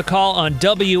Howard with the call on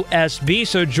WSB.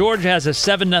 So Georgia has a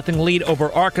 7-0 lead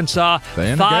over Arkansas.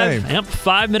 They in the game.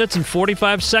 5 minutes and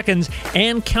 45 seconds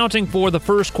and counting for the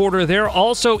first quarter. They're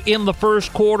also in the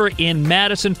first quarter in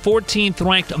Madison,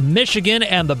 14th-ranked Michigan,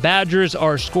 and the Badgers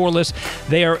are scoreless.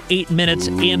 They are 8 minutes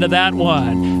into that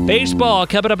one. Baseball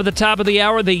coming up at the top of the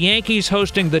hour. The Yankees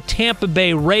hosting the Tampa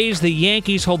Bay Rays. The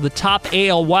Yankees hold the top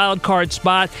AL wildcard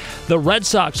spot. The Red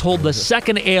Sox hold the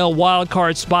second AL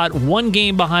wildcard spot, 1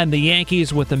 game behind the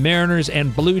Yankees, with the Mariners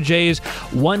and Blue Jays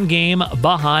 1 game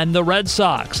behind the Red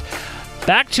Sox.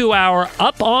 Back to our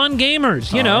up-on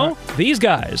gamers. You know, these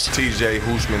guys. TJ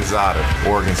Houshmandzadeh,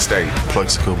 Oregon State.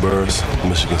 Plexico Burris,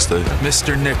 Michigan State.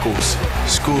 Mr. Nichols,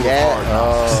 School of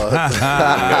Hard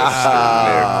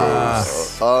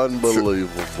Knocks.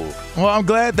 Unbelievable. Well, I'm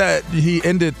glad that he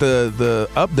ended the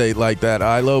update like that,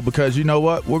 Ilo, because you know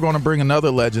what? We're going to bring another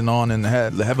legend on and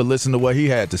have a listen to what he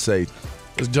had to say.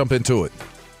 Let's jump into it.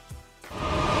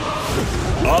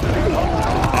 Up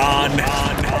on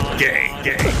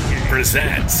Game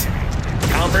presents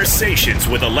Conversations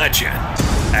with a Legend.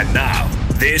 And now,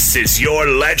 this is your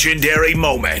legendary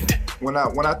moment. When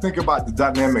I think about the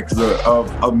dynamics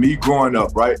of me growing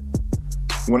up, right?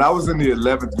 When I was in the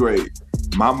 11th grade,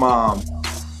 my mom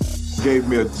gave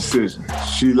me a decision.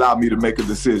 She allowed me to make a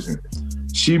decision.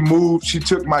 She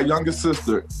took my younger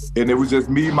sister, and it was just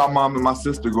me, my mom, and my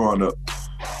sister growing up.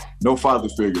 No father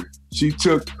figure. She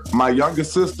took my younger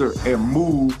sister and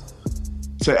moved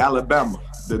to Alabama,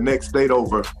 the next state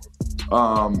over,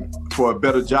 for a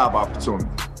better job opportunity.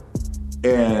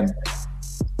 And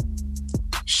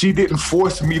she didn't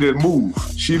force me to move.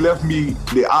 She left me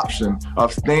the option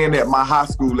of staying at my high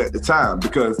school at the time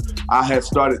because I had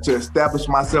started to establish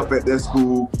myself at that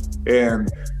school.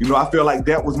 And, I feel like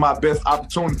that was my best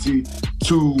opportunity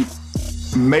to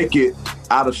make it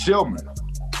out of Shellman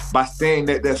by staying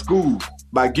at that school,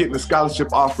 by getting a scholarship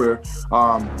offer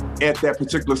at that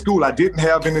particular school. I didn't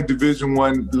have any Division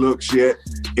I looks yet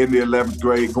in the 11th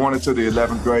grade, going into the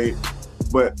 11th grade.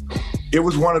 But it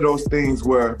was one of those things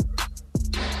where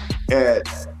at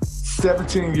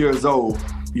 17 years old,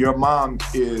 your mom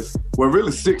is, well,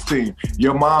 really 16,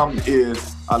 your mom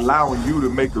is allowing you to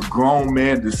make a grown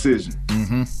man decision.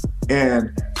 Mm-hmm.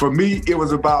 And for me, it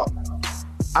was about,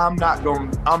 I'm not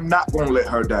gonna let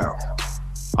her down.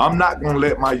 I'm not gonna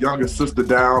let my younger sister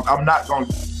down. I'm not gonna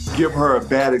give her a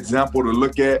bad example to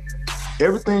look at.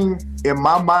 Everything in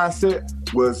my mindset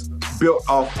was built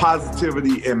off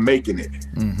positivity and making it.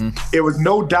 Mm-hmm. It was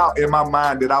no doubt in my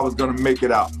mind that I was gonna make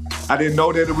it out. I didn't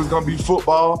know that it was gonna be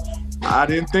football. I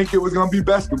didn't think it was gonna be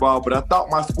basketball, but I thought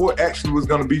my sport actually was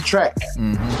gonna be track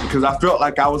because I felt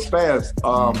like I was fast.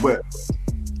 But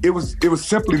it was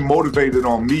simply motivated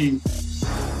on me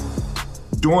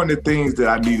doing the things that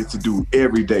I needed to do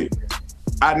every day.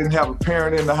 I didn't have a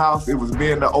parent in the house. It was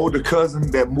me and the older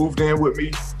cousin that moved in with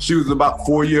me. She was about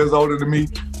 4 years older than me,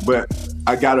 but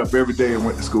I got up every day and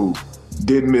went to school.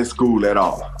 Didn't miss school at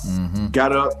all. Mm-hmm.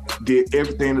 Got up, did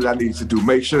everything that I needed to do,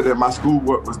 make sure that my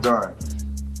schoolwork was done.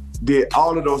 Did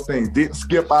all of those things, didn't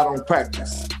skip out on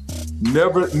practice.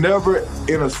 Never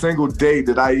in a single day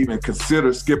did I even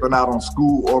consider skipping out on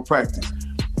school or practice.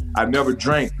 I never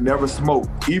drank, never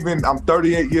smoked. Even I'm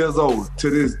 38 years old. To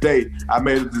this day, I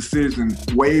made a decision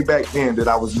way back then that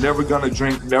I was never gonna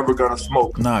drink, never gonna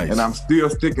smoke. Nice. And I'm still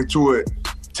sticking to it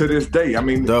to this day. I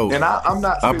mean, dope. And I'm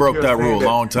not. I broke that rule a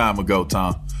long time ago,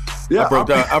 Tom. Yeah,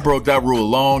 I broke that rule a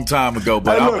long time ago,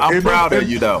 but hey, look, I'm proud of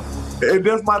you though. And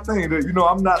that's my thing. That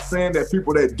I'm not saying that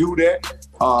people that do that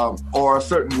or a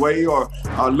certain way or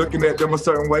are looking at them a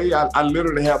certain way. I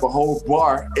literally have a whole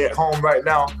bar at home right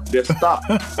now that stopped.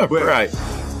 But right.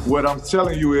 What I'm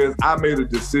telling you is I made a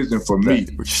decision for me.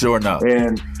 Sure enough.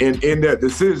 And in that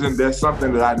decision, that's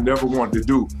something that I never wanted to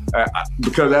do.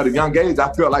 Because at a young age,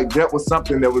 I felt like that was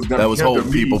something that was going to hinder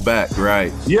holding me. people back,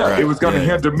 right? Yeah, right. It was going to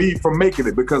hinder me from making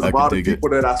it because of all the people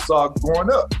that I saw growing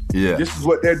up. Yeah. This is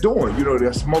what they're doing.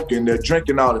 They're smoking, they're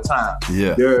drinking all the time.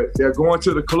 Yeah. They're going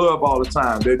to the club all the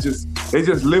time. They're just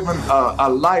living a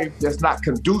life that's not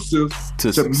conducive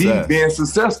to me being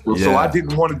successful. Yeah. So I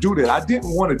didn't want to do that. I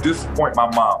didn't want to disappoint my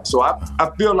mom. So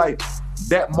I feel like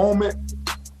that moment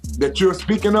that you're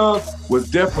speaking of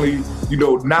was definitely,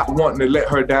 not wanting to let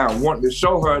her down, wanting to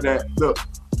show her that, look,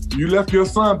 you left your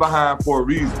son behind for a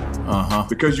reason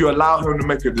because you allowed him to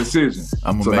make a decision.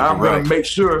 I'm going to make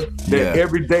sure that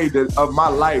every day of my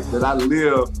life that I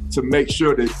live to make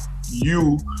sure that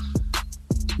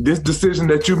this decision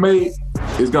that you made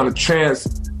is going to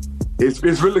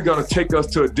it's really going to take us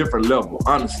to a different level,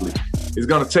 honestly. It's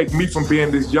going to take me from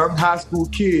being this young high school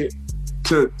kid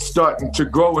to starting to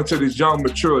grow into this young,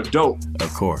 mature adult.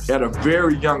 Of course. At a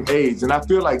very young age. And I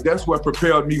feel like that's what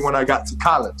propelled me when I got to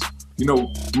college. You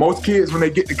know, most kids, when they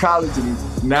get to college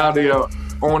and now they are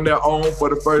on their own for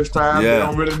the first time, they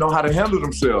don't really know how to handle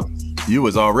themselves. You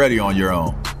was already on your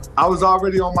own. I was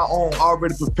already on my own,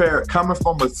 already prepared, coming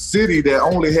from a city that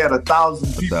only had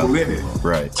 1,000 people in it.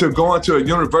 Right. To going to a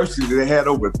university that had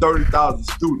over 30,000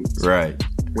 students. Right.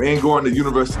 We ain't going to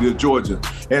University of Georgia.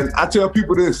 And I tell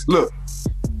people this, look,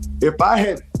 if I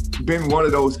had been one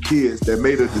of those kids that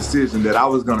made a decision that I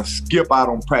was gonna skip out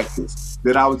on practice,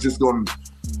 that I was just gonna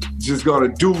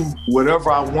do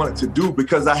whatever I wanted to do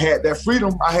because I had that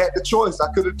freedom, I had the choice,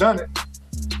 I could have done it,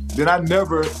 then I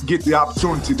never get the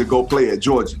opportunity to go play at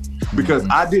Georgia because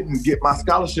I didn't get my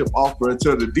scholarship offer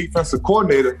until the defensive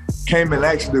coordinator came and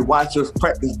actually watched us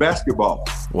practice basketball.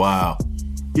 Wow.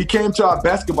 He came to our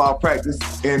basketball practice,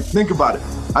 and think about it.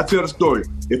 I tell the story.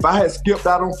 If I had skipped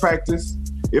out on practice,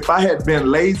 if I had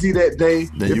been lazy that day,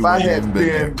 if I had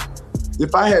been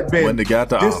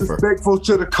disrespectful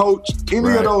to the coach,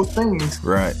 any of those things,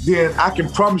 then I can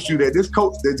promise you that this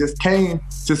coach that just came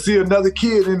to see another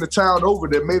kid in the town over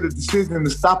that made a decision to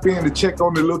stop in to check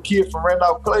on the little kid from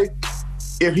Randolph Clay,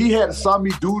 if he had saw me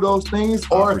do those things,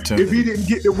 or if he didn't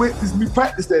get to witness me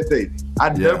practice that day,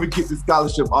 I'd never get the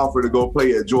scholarship offer to go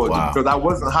play at Georgia because I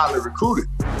wasn't highly recruited.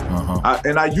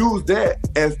 And I used that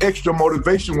as extra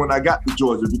motivation when I got to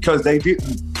Georgia because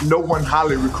no one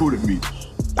highly recruited me.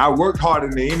 I worked harder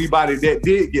than anybody that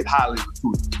did get highly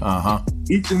recruited.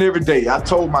 Each and every day, I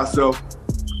told myself,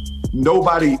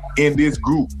 nobody in this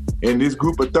group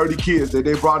of 30 kids that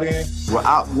they brought in will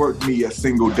outwork me a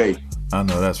single day. I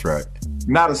know that's right.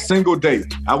 Not a single day.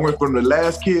 I went from the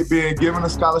last kid being given a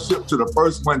scholarship to the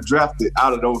first one drafted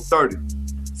out of those 30.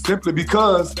 Simply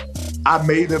because I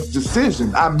made a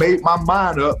decision. I made my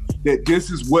mind up that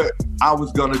this is what I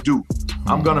was going to do.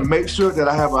 I'm going to make sure that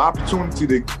I have an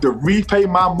opportunity to repay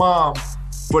my mom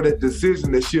for the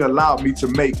decision that she allowed me to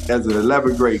make as an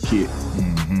 11th grade kid.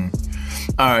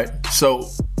 All right. So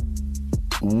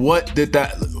what did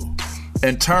that,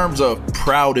 in terms of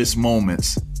proudest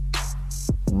moments,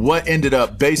 what ended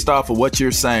up, based off of what you're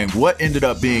saying, what ended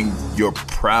up being your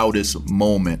proudest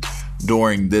moment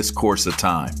during this course of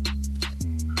time?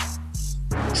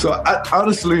 So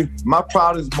honestly, my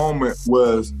proudest moment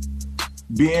was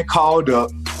being called up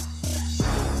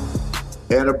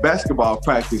at a basketball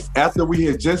practice after we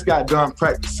had just got done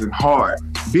practicing hard.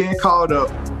 Being called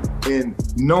up and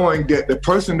knowing that the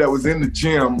person that was in the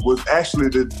gym was actually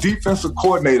the defensive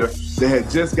coordinator that had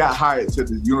just got hired to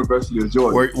the University of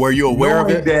Georgia. Were you aware of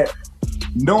it?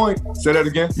 Say that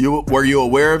again? Were you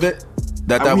aware of it?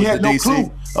 That was the DC?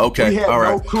 Clue. Okay, all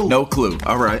right. No clue.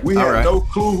 All right. We had no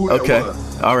clue who that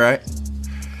was. All right.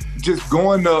 Just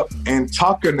going up and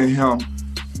talking to him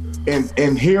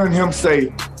and hearing him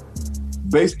say,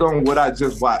 based on what I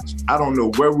just watched, I don't know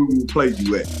where we will play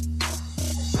you at,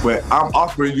 but I'm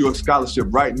offering you a scholarship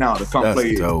right now to come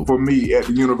play for me at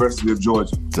the University of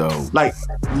Georgia. Like,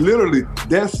 literally,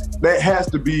 that has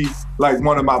to be like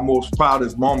one of my most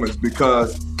proudest moments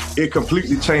because it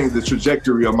completely changed the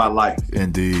trajectory of my life.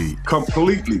 Indeed.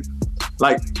 Completely.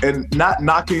 Like, and not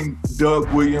knocking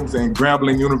Doug Williams and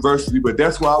Grambling University, but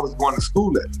that's where I was going to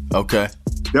school at. Okay.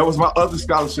 That was my other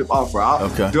scholarship offer.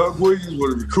 Doug Williams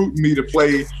was recruiting me to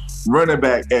play running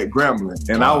back at Grambling,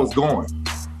 and I was going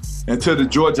until the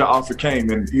Georgia offer came.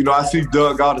 And, you know, I see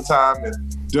Doug all the time, and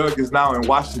Doug is now in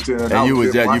Washington. And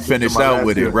you finished out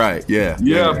with it, right? Yeah,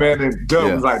 man. And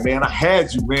Doug was like, man, I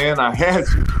had you, man. I had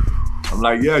you. I'm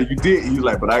like, yeah, you did. He's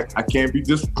like, but I can't be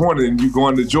disappointed in you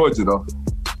going to Georgia, though.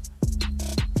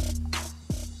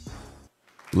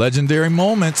 Legendary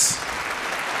moments.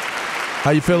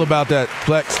 How you feel about that,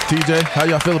 Plex, TJ? How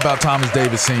y'all feel about Thomas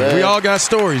Davis Sr.? Man, we all got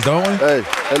stories, don't we? Hey,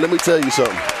 let me tell you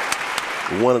something.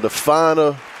 One of the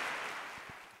finer,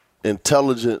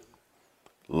 intelligent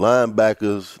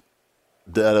linebackers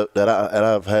that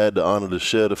I've had the honor to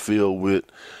share the field with.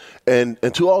 And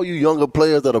to all you younger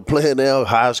players that are playing now,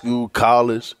 high school,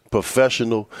 college,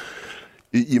 professional,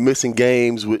 you're missing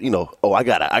games with, I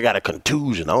got a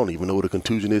contusion. I don't even know what a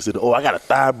contusion is. I got a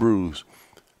thigh bruise.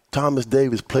 Thomas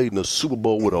Davis played in the Super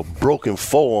Bowl with a broken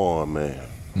forearm, man.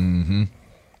 Mm-hmm.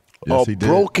 Yes, he did.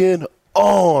 Broken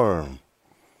arm.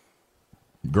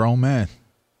 Grown man.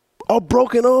 A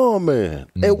broken arm, man.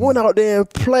 Mm-hmm. And went out there and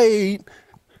played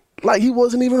like he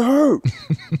wasn't even hurt.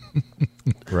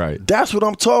 Right. That's what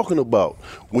I'm talking about.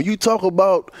 When you talk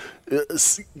about,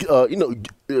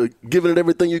 giving it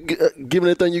everything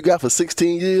you got for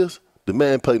 16 years, the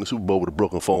man played in the Super Bowl with a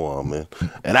broken forearm, man.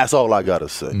 And that's all I got to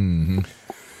say. Mm-hmm.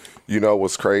 You know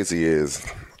what's crazy is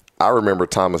I remember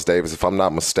Thomas Davis, if I'm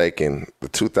not mistaken, the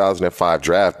 2005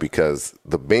 draft, because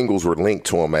the Bengals were linked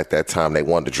to him at that time. They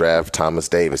wanted to draft Thomas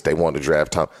Davis. They wanted to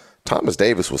draft Thomas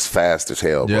Davis was fast as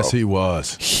hell, bro. Yes, he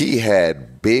was. He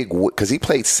had because he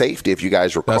played safety, if you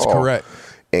guys recall. That's correct.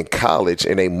 In college,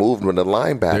 and they moved him to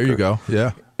linebacker. There you go,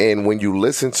 yeah. And when you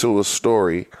listen to a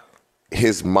story,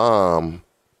 his mom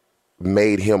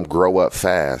made him grow up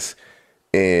fast.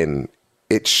 And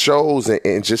it shows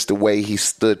in just the way he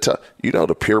stood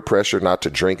the peer pressure not to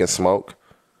drink and smoke.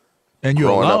 And you're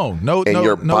alone.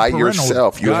 You're by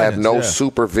yourself. You have no guidance,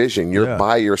 supervision. You're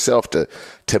by yourself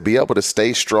to be able to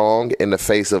stay strong in the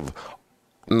face of,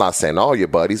 I'm not saying all your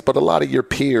buddies, but a lot of your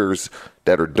peers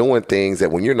that are doing things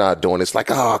that when you're not doing, it's like,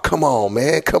 oh, come on,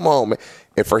 man.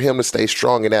 And for him to stay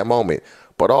strong in that moment.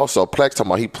 But also, Plex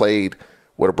talking about he played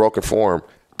with a broken forearm.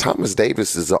 Thomas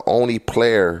Davis is the only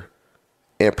player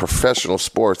in professional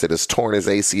sports that has torn his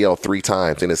ACL 3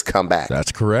 times and has come back.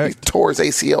 That's correct. He tore his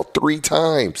ACL 3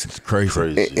 times. It's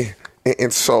crazy.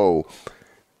 And so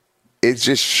it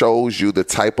just shows you the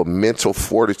type of mental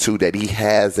fortitude that he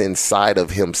has inside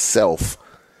of himself.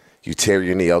 You tear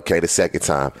your knee, okay, the second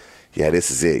time. Yeah,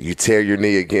 this is it. You tear your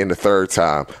knee again the third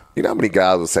time. You know how many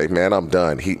guys will say, man, I'm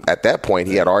done. At that point,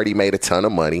 he had already made a ton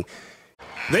of money.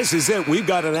 This is it. We've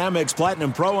got an Amex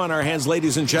Platinum Pro on our hands,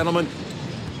 ladies and gentlemen.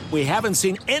 We haven't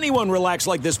seen anyone relax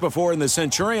like this before in the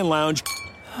Centurion Lounge.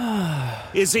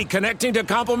 Is he connecting to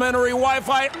complimentary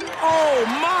Wi-Fi? Oh,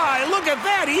 my. Look at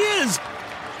that. He is.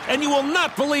 And you will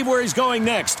not believe where he's going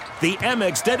next. The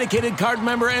Amex dedicated card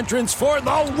member entrance for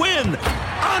the win.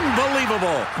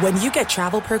 Unbelievable. When you get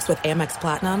travel perks with Amex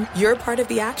Platinum, you're part of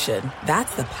the action.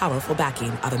 That's the powerful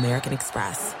backing of American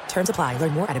Express. Terms apply.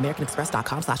 Learn more at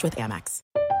americanexpress.com/withAmex.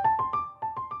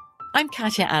 I'm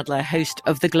Katya Adler, host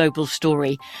of The Global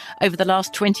Story. Over the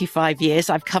last 25 years,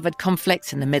 I've covered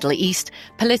conflicts in the Middle East,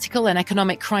 political and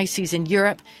economic crises in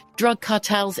Europe, drug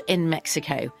cartels in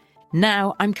Mexico.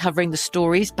 Now I'm covering the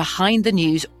stories behind the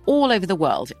news all over the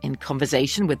world in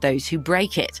conversation with those who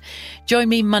break it. Join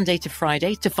me Monday to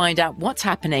Friday to find out what's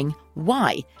happening,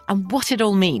 why, and what it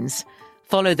all means.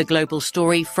 Follow The Global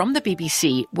Story from the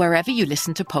BBC wherever you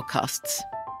listen to podcasts.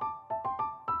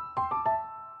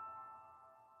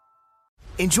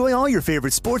 Enjoy all your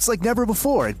favorite sports like never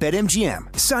before at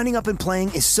BetMGM. Signing up and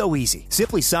playing is so easy.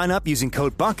 Simply sign up using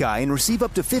code Buckeye and receive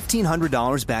up to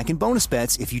 $1,500 back in bonus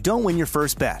bets if you don't win your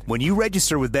first bet. When you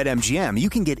register with BetMGM, you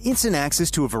can get instant access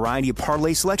to a variety of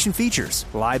parlay selection features,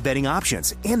 live betting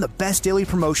options, and the best daily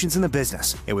promotions in the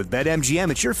business. And with BetMGM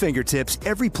at your fingertips,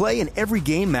 every play and every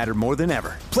game matter more than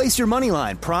ever. Place your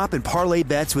moneyline, prop, and parlay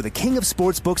bets with the king of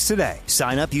sportsbooks today.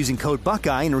 Sign up using code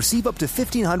Buckeye and receive up to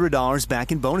 $1,500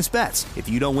 back in bonus bets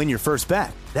if you don't win your first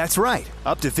bet. That's right,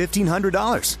 up to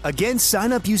 $1,500. Again,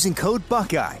 sign up using code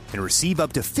Buckeye and receive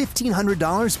up to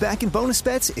 $1,500 back in bonus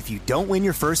bets if you don't win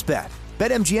your first bet.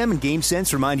 BetMGM and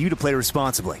GameSense remind you to play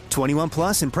responsibly. 21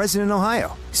 plus and present in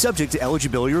Ohio. Subject to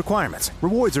eligibility requirements.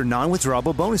 Rewards are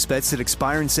non-withdrawable bonus bets that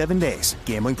expire in 7 days.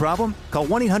 Gambling problem? Call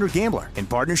 1-800-GAMBLER in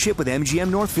partnership with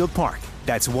MGM Northfield Park.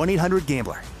 That's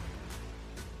 1-800-GAMBLER.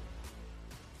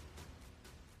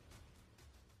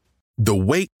 The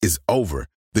wait is over.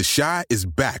 The Chi is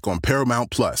back on Paramount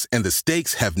Plus, and the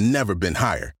stakes have never been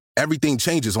higher. Everything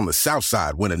changes on the South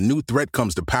Side when a new threat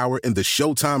comes to power in the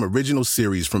Showtime original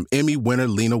series from Emmy winner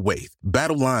Lena Waithe.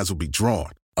 Battle lines will be drawn,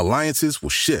 alliances will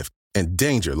shift, and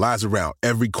danger lies around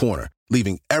every corner,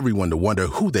 leaving everyone to wonder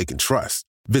who they can trust.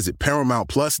 Visit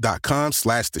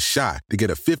ParamountPlus.com/The Chi to get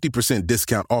a 50%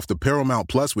 discount off the Paramount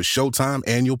Plus with Showtime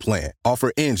annual plan.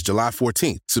 Offer ends July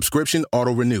 14th. Subscription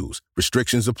auto-renews.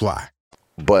 Restrictions apply.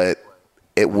 But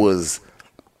it was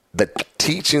the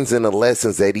teachings and the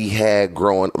lessons that he had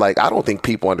growing. Like, I don't think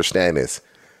people understand this.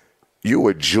 You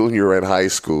were a junior in high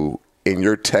school, and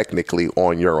you're technically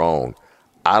on your own.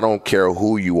 I don't care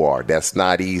who you are. That's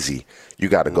not easy. You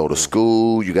got to go to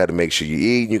school. You got to make sure you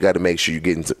eat. You got to make sure you're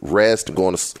getting rest and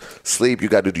going to sleep. You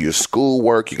got to do your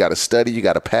schoolwork. You got to study. You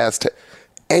got to pass.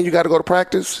 And you got to go to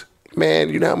practice. Man,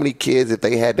 you know how many kids, if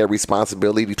they had that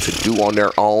responsibility to do on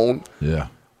their own, they're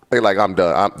like, I'm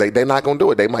done. They're not going to do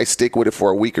it. They might stick with it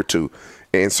for a week or two.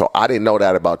 And so I didn't know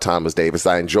that about Thomas Davis.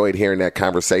 I enjoyed hearing that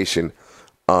conversation.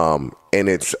 And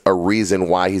it's a reason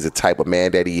why he's the type of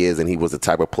man that he is, and he was the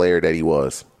type of player that he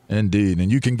was. Indeed. And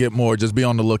you can get more. Just be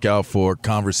on the lookout for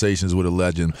Conversations with a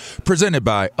Legend, presented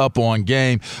by Up On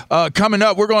Game. Coming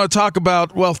up, we're going to talk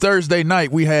about, Thursday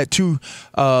night, we had two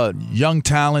young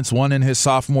talents, one in his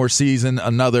sophomore season,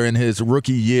 another in his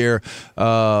rookie year,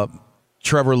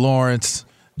 Trevor Lawrence,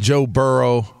 Joe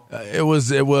Burrow, It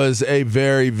was a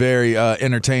very, very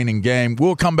entertaining game.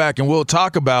 We'll come back and we'll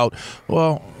talk about,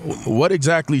 well, what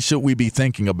exactly should we be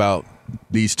thinking about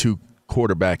these two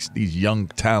quarterbacks, these young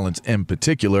talents in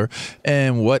particular,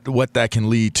 and what that can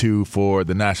lead to for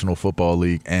the National Football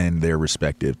League and their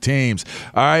respective teams.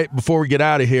 All right, before we get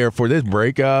out of here for this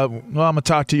break, I'm going to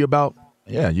talk to you about,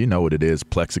 you know what it is,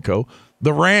 Plexico,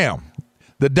 the Ram.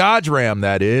 The Dodge Ram,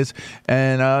 that is.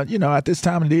 And, at this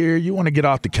time of the year, you want to get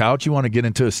off the couch. You want to get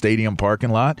into a stadium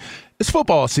parking lot. It's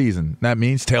football season. That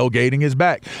means tailgating is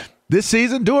back. This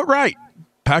season, do it right.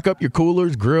 Pack up your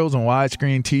coolers, grills, and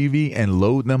widescreen TV and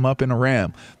load them up in a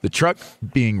Ram. The truck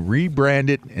being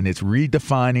rebranded, and it's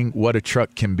redefining what a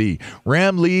truck can be.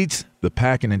 Ram leads the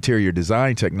pack and interior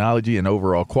design, technology, and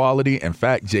overall quality. In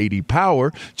fact, J.D.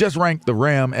 Power just ranked the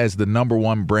Ram as the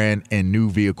 #1 brand in new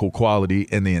vehicle quality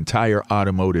in the entire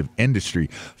automotive industry.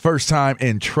 First time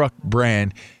in truck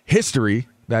brand history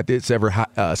that it's ever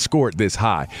scored this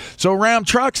high. So Ram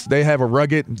trucks, they have a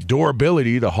rugged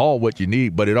durability to haul what you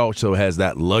need, but it also has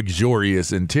that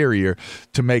luxurious interior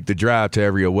to make the drive to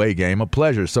every away game a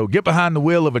pleasure. So get behind the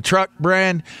wheel of a truck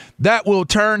brand that will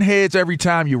turn heads every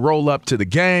time you roll up to the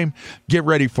game. Get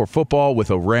ready for football with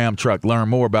a Ram truck. Learn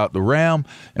more about the Ram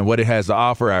and what it has to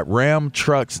offer at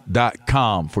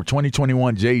ramtrucks.com. For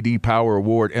 2021 J.D. Power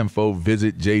Award info,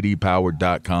 visit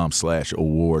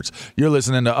jdpower.com/awards. You're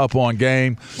listening to Up On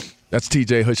Game. That's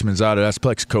TJ Hushmanzada. That's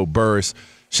Plexico Burris.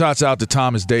 Shouts out to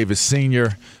Thomas Davis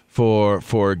Sr.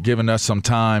 for giving us some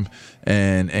time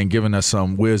and giving us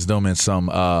some wisdom and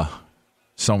some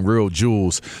real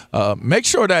jewels. Make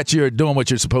sure that you're doing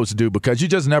what you're supposed to do, because you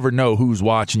just never know who's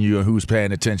watching you and who's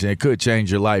paying attention. It could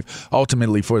change your life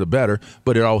ultimately for the better,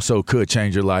 but it also could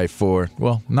change your life for,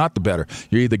 well, not the better.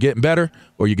 You're either getting better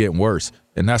or you're getting worse.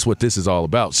 And that's what this is all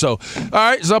about. So, all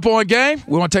right, it's Up On Game.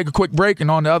 We're going to take a quick break,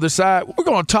 and on the other side, we're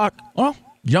going to talk,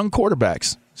 young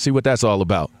quarterbacks, see what that's all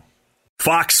about.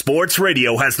 Fox Sports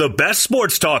Radio has the best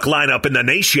sports talk lineup in the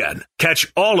nation. Catch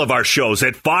all of our shows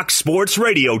at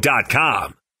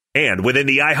foxsportsradio.com. And within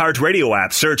the iHeartRadio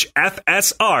app, search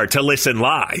FSR to listen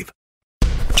live.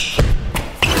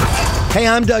 Hey,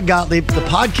 I'm Doug Gottlieb. The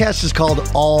podcast is called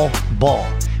All Ball.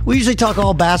 We usually talk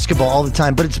all basketball all the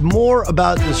time, but it's more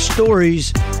about the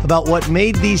stories about what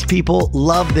made these people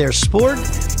love their sport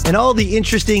and all the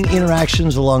interesting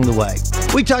interactions along the way.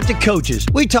 We talk to coaches.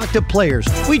 We talk to players.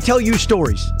 We tell you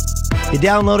stories. You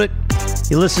download it.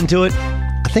 You listen to it.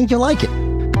 I think you'll like it.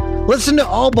 Listen to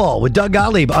All Ball with Doug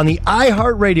Gottlieb on the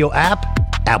iHeartRadio app,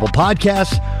 Apple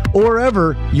Podcasts, or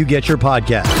wherever you get your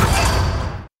podcasts.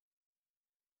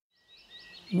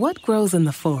 What grows in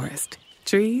the forest?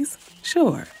 Trees?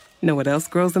 Sure. Know what else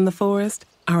grows in the forest?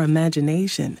 Our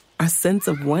imagination, our sense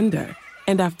of wonder,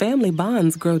 and our family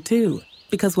bonds grow too.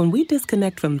 Because when we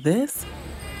disconnect from this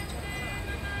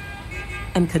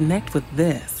and connect with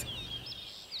this,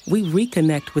 we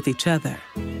reconnect with each other.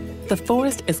 The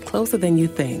forest is closer than you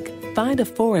think. Find a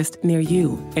forest near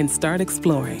you and start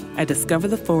exploring at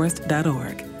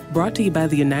discovertheforest.org. Brought to you by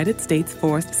the United States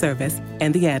Forest Service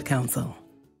and the Ad Council.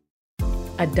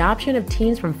 Adoption of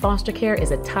teens from foster care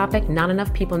is a topic not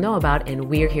enough people know about, and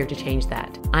we're here to change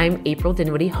that. I'm April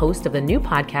Dinwiddie, host of the new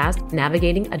podcast,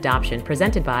 Navigating Adoption,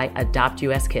 presented by Adopt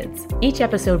US Kids. Each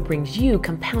episode brings you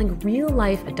compelling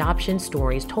real-life adoption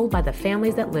stories told by the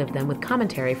families that live them with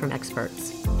commentary from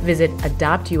experts. Visit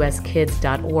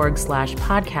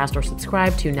adoptuskids.org/podcast or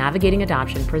subscribe to Navigating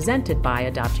Adoption, presented by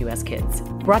Adopt US Kids.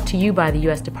 Brought to you by the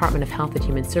U.S. Department of Health and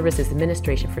Human Services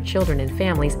Administration for Children and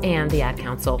Families and the Ad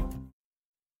Council.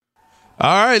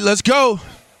 All right, let's go.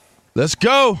 Let's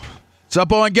go. It's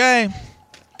Up On Game.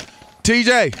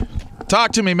 TJ,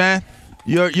 talk to me, man.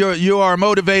 You are a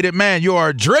motivated man. You are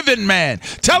a driven man.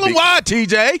 Tell them why,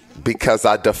 TJ. Because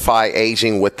I defy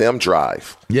aging with them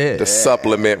Drive. Yeah. The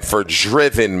supplement for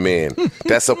driven men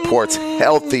that supports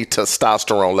healthy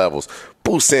testosterone levels,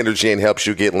 boosts energy, and helps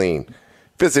you get lean.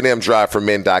 Visit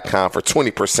mdriveformen.com for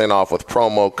 20% off with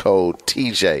promo code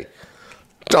TJ.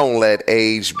 Don't let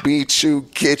age beat you.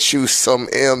 Get you some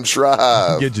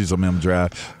M-Drive. Get you some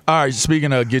M-Drive. All right,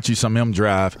 speaking of get you some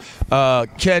M-Drive,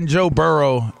 can Joe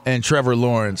Burrow and Trevor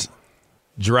Lawrence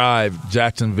drive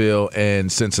Jacksonville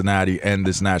and Cincinnati and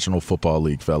this National Football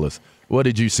League, fellas? What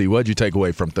did you see? What did you take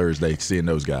away from Thursday seeing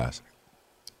those guys?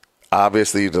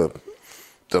 Obviously, the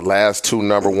last two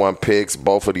 #1 picks,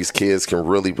 both of these kids can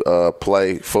really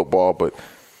play football, but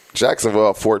Jacksonville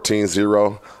up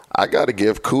 14-0. I got to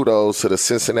give kudos to the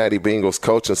Cincinnati Bengals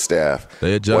coaching staff.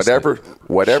 They adjusted.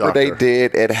 Whatever they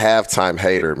did at halftime,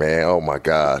 hater, man, oh, my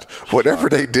God. Whatever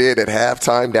they did at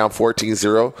halftime, down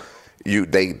 14-0,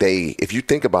 if you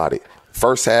think about it,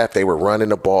 First half, they were running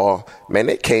the ball. Man,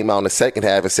 they came out in the second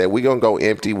half and said, we're going to go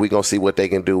empty. We're going to see what they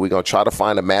can do. We're going to try to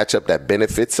find a matchup that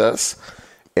benefits us,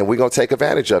 and we're going to take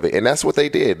advantage of it. And that's what they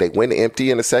did. They went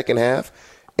empty in the second half,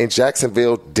 and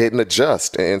Jacksonville didn't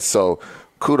adjust. And so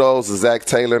kudos to Zach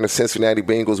Taylor and the Cincinnati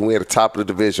Bengals. We're at the top of the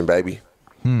division, baby.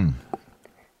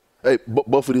 Hey,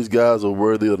 both of these guys are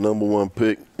worthy of number one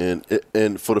pick,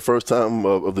 and for the first time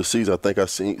of the season, I think I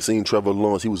seen Trevor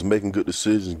Lawrence. He was making good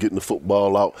decisions, getting the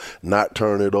football out, not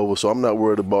turning it over. So I'm not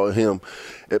worried about him.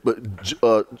 But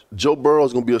Joe Burrow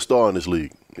is going to be a star in this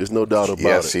league. There's no doubt about it.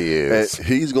 Yes, he is. And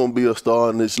he's going to be a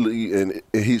star in this league, and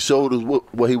he showed us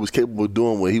what he was capable of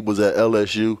doing when he was at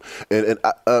LSU. And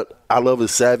I love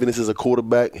his savviness as a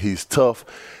quarterback. He's tough.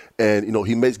 And, you know,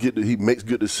 he makes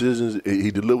good decisions. He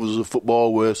delivers the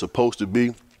football where it's supposed to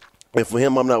be. And for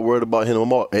him, I'm not worried about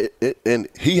him. And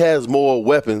he has more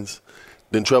weapons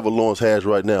than Trevor Lawrence has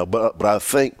right now. But I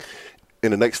think in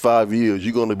the next 5 years,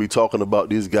 you're going to be talking about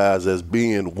these guys as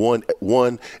being 1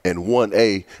 and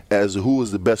 1A as who is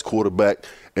the best quarterback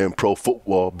in pro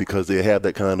football because they have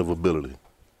that kind of ability.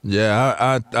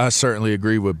 Yeah, I certainly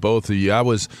agree with both of you. I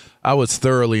was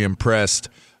thoroughly impressed.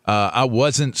 I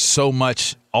wasn't so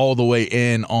much all the way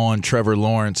in on Trevor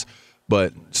Lawrence,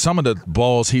 but some of the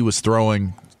balls he was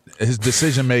throwing, his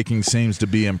decision-making seems to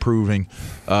be improving.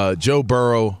 Joe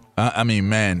Burrow, I mean,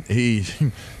 man, he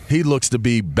looks to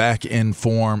be back in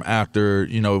form after,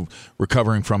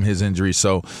 recovering from his injury.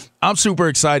 So I'm super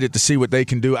excited to see what they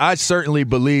can do. I certainly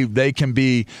believe they can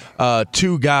be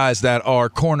two guys that are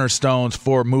cornerstones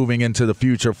for moving into the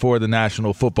future for the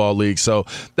National Football League. So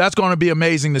that's going to be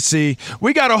amazing to see.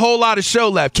 We got a whole lot of show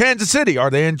left. Kansas City, are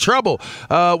they in trouble?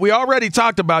 We already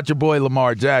talked about your boy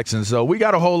Lamar Jackson, so we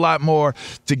got a whole lot more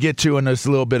to get to in this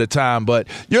little bit of time. But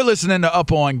you're listening to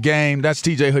Up On Game. That's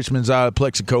TJ Hushmanzada,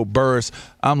 Plexico Burris.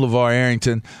 I'm LeVar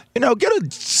Arrington. Get a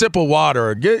sip of water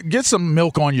or get some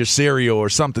milk on your cereal or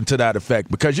something to that effect,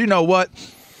 because you know what?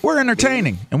 We're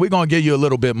entertaining, and we're going to give you a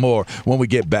little bit more when we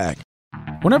get back.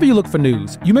 Whenever you look for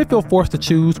news, you may feel forced to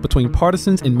choose between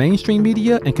partisans in mainstream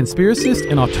media and conspiracists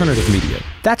in alternative media.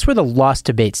 That's where The Lost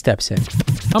Debate steps in.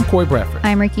 I'm Corey Bradford.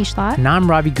 I'm Ricky Schlott. And I'm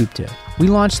Ravi Gupta. We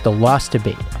launched The Lost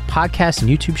Debate, a podcast and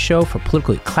YouTube show for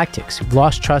political eclectics who've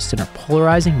lost trust in our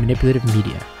polarizing, manipulative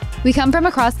media. We come from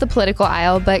across the political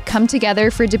aisle, but come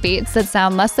together for debates that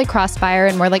sound less like crossfire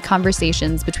and more like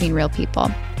conversations between real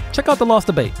people. Check out The Lost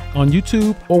Debate on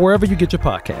YouTube or wherever you get your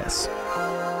podcasts.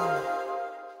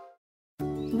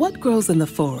 What grows in the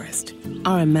forest?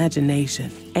 Our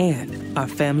imagination and our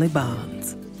family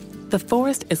bonds. The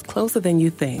forest is closer than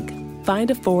you think. Find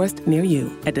a forest near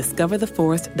you at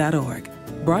discovertheforest.org.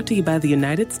 Brought to you by the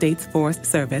United States Forest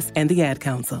Service and the Ad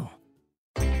Council.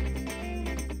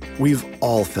 We've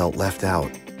all felt left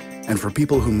out. And for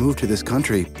people who move to this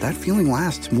country, that feeling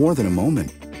lasts more than a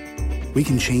moment. We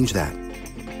can change that.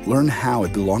 Learn how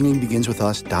at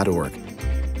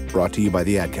belongingbeginswithus.org. Brought to you by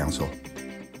the Ad Council.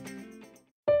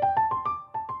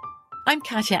 I'm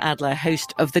Katya Adler,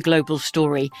 host of The Global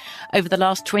Story. Over the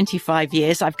last 25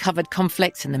 years, I've covered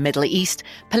conflicts in the Middle East,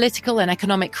 political and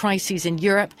economic crises in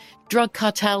Europe, drug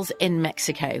cartels in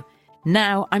Mexico.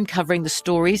 Now I'm covering the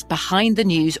stories behind the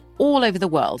news all over the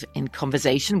world in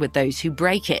conversation with those who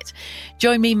break it.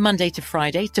 Join me Monday to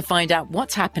Friday to find out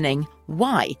what's happening,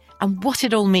 why, and what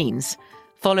it all means.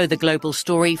 Follow The Global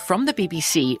Story from the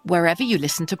BBC wherever you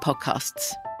listen to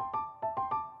podcasts.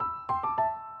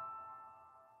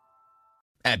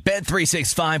 At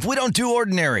Bet365, we don't do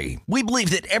ordinary. We believe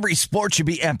that every sport should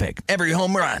be epic. Every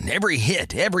home run, every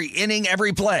hit, every inning,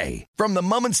 every play. From the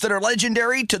moments that are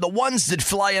legendary to the ones that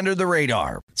fly under the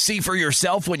radar. See for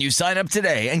yourself when you sign up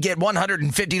today and get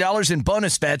 $150 in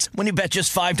bonus bets when you bet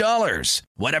just $5.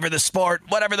 Whatever the sport,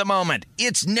 whatever the moment,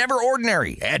 it's never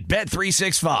ordinary at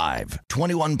Bet365.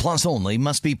 21 plus only.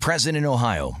 Must be present in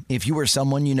Ohio. If you or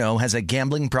someone you know has a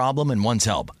gambling problem and wants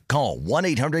help, call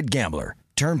 1-800-GAMBLER.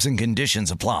 Terms and conditions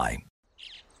apply.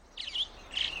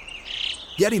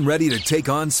 Getting ready to take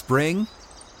on spring?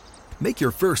 Make your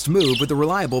first move with the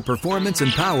reliable performance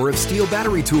and power of Steel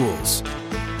battery tools.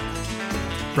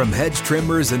 From hedge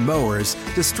trimmers and mowers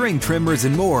to string trimmers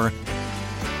and more,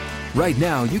 right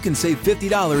now you can save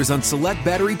 $50 on select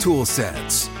battery tool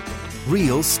sets.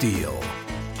 Real Steel.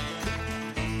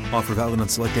 Offer valid on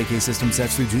select AK system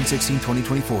sets through June 16,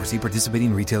 2024. See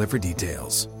participating retailer for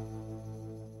details.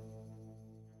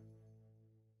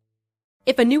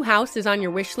 If a new house is on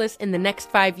your wish list in the next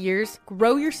 5 years,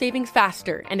 grow your savings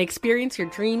faster and experience your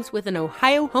dreams with an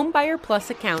Ohio Homebuyer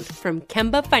Plus account from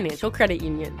Kemba Financial Credit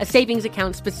Union. A savings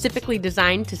account specifically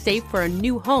designed to save for a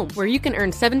new home where you can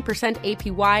earn 7%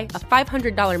 APY,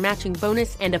 a $500 matching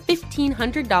bonus, and a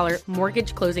 $1,500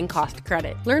 mortgage closing cost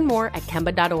credit. Learn more at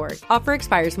Kemba.org. Offer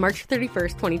expires March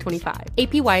 31st, 2025.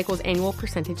 APY equals annual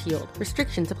percentage yield.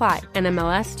 Restrictions apply.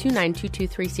 NMLS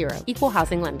 292230. Equal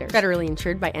housing lender. Federally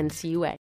insured by NCUA.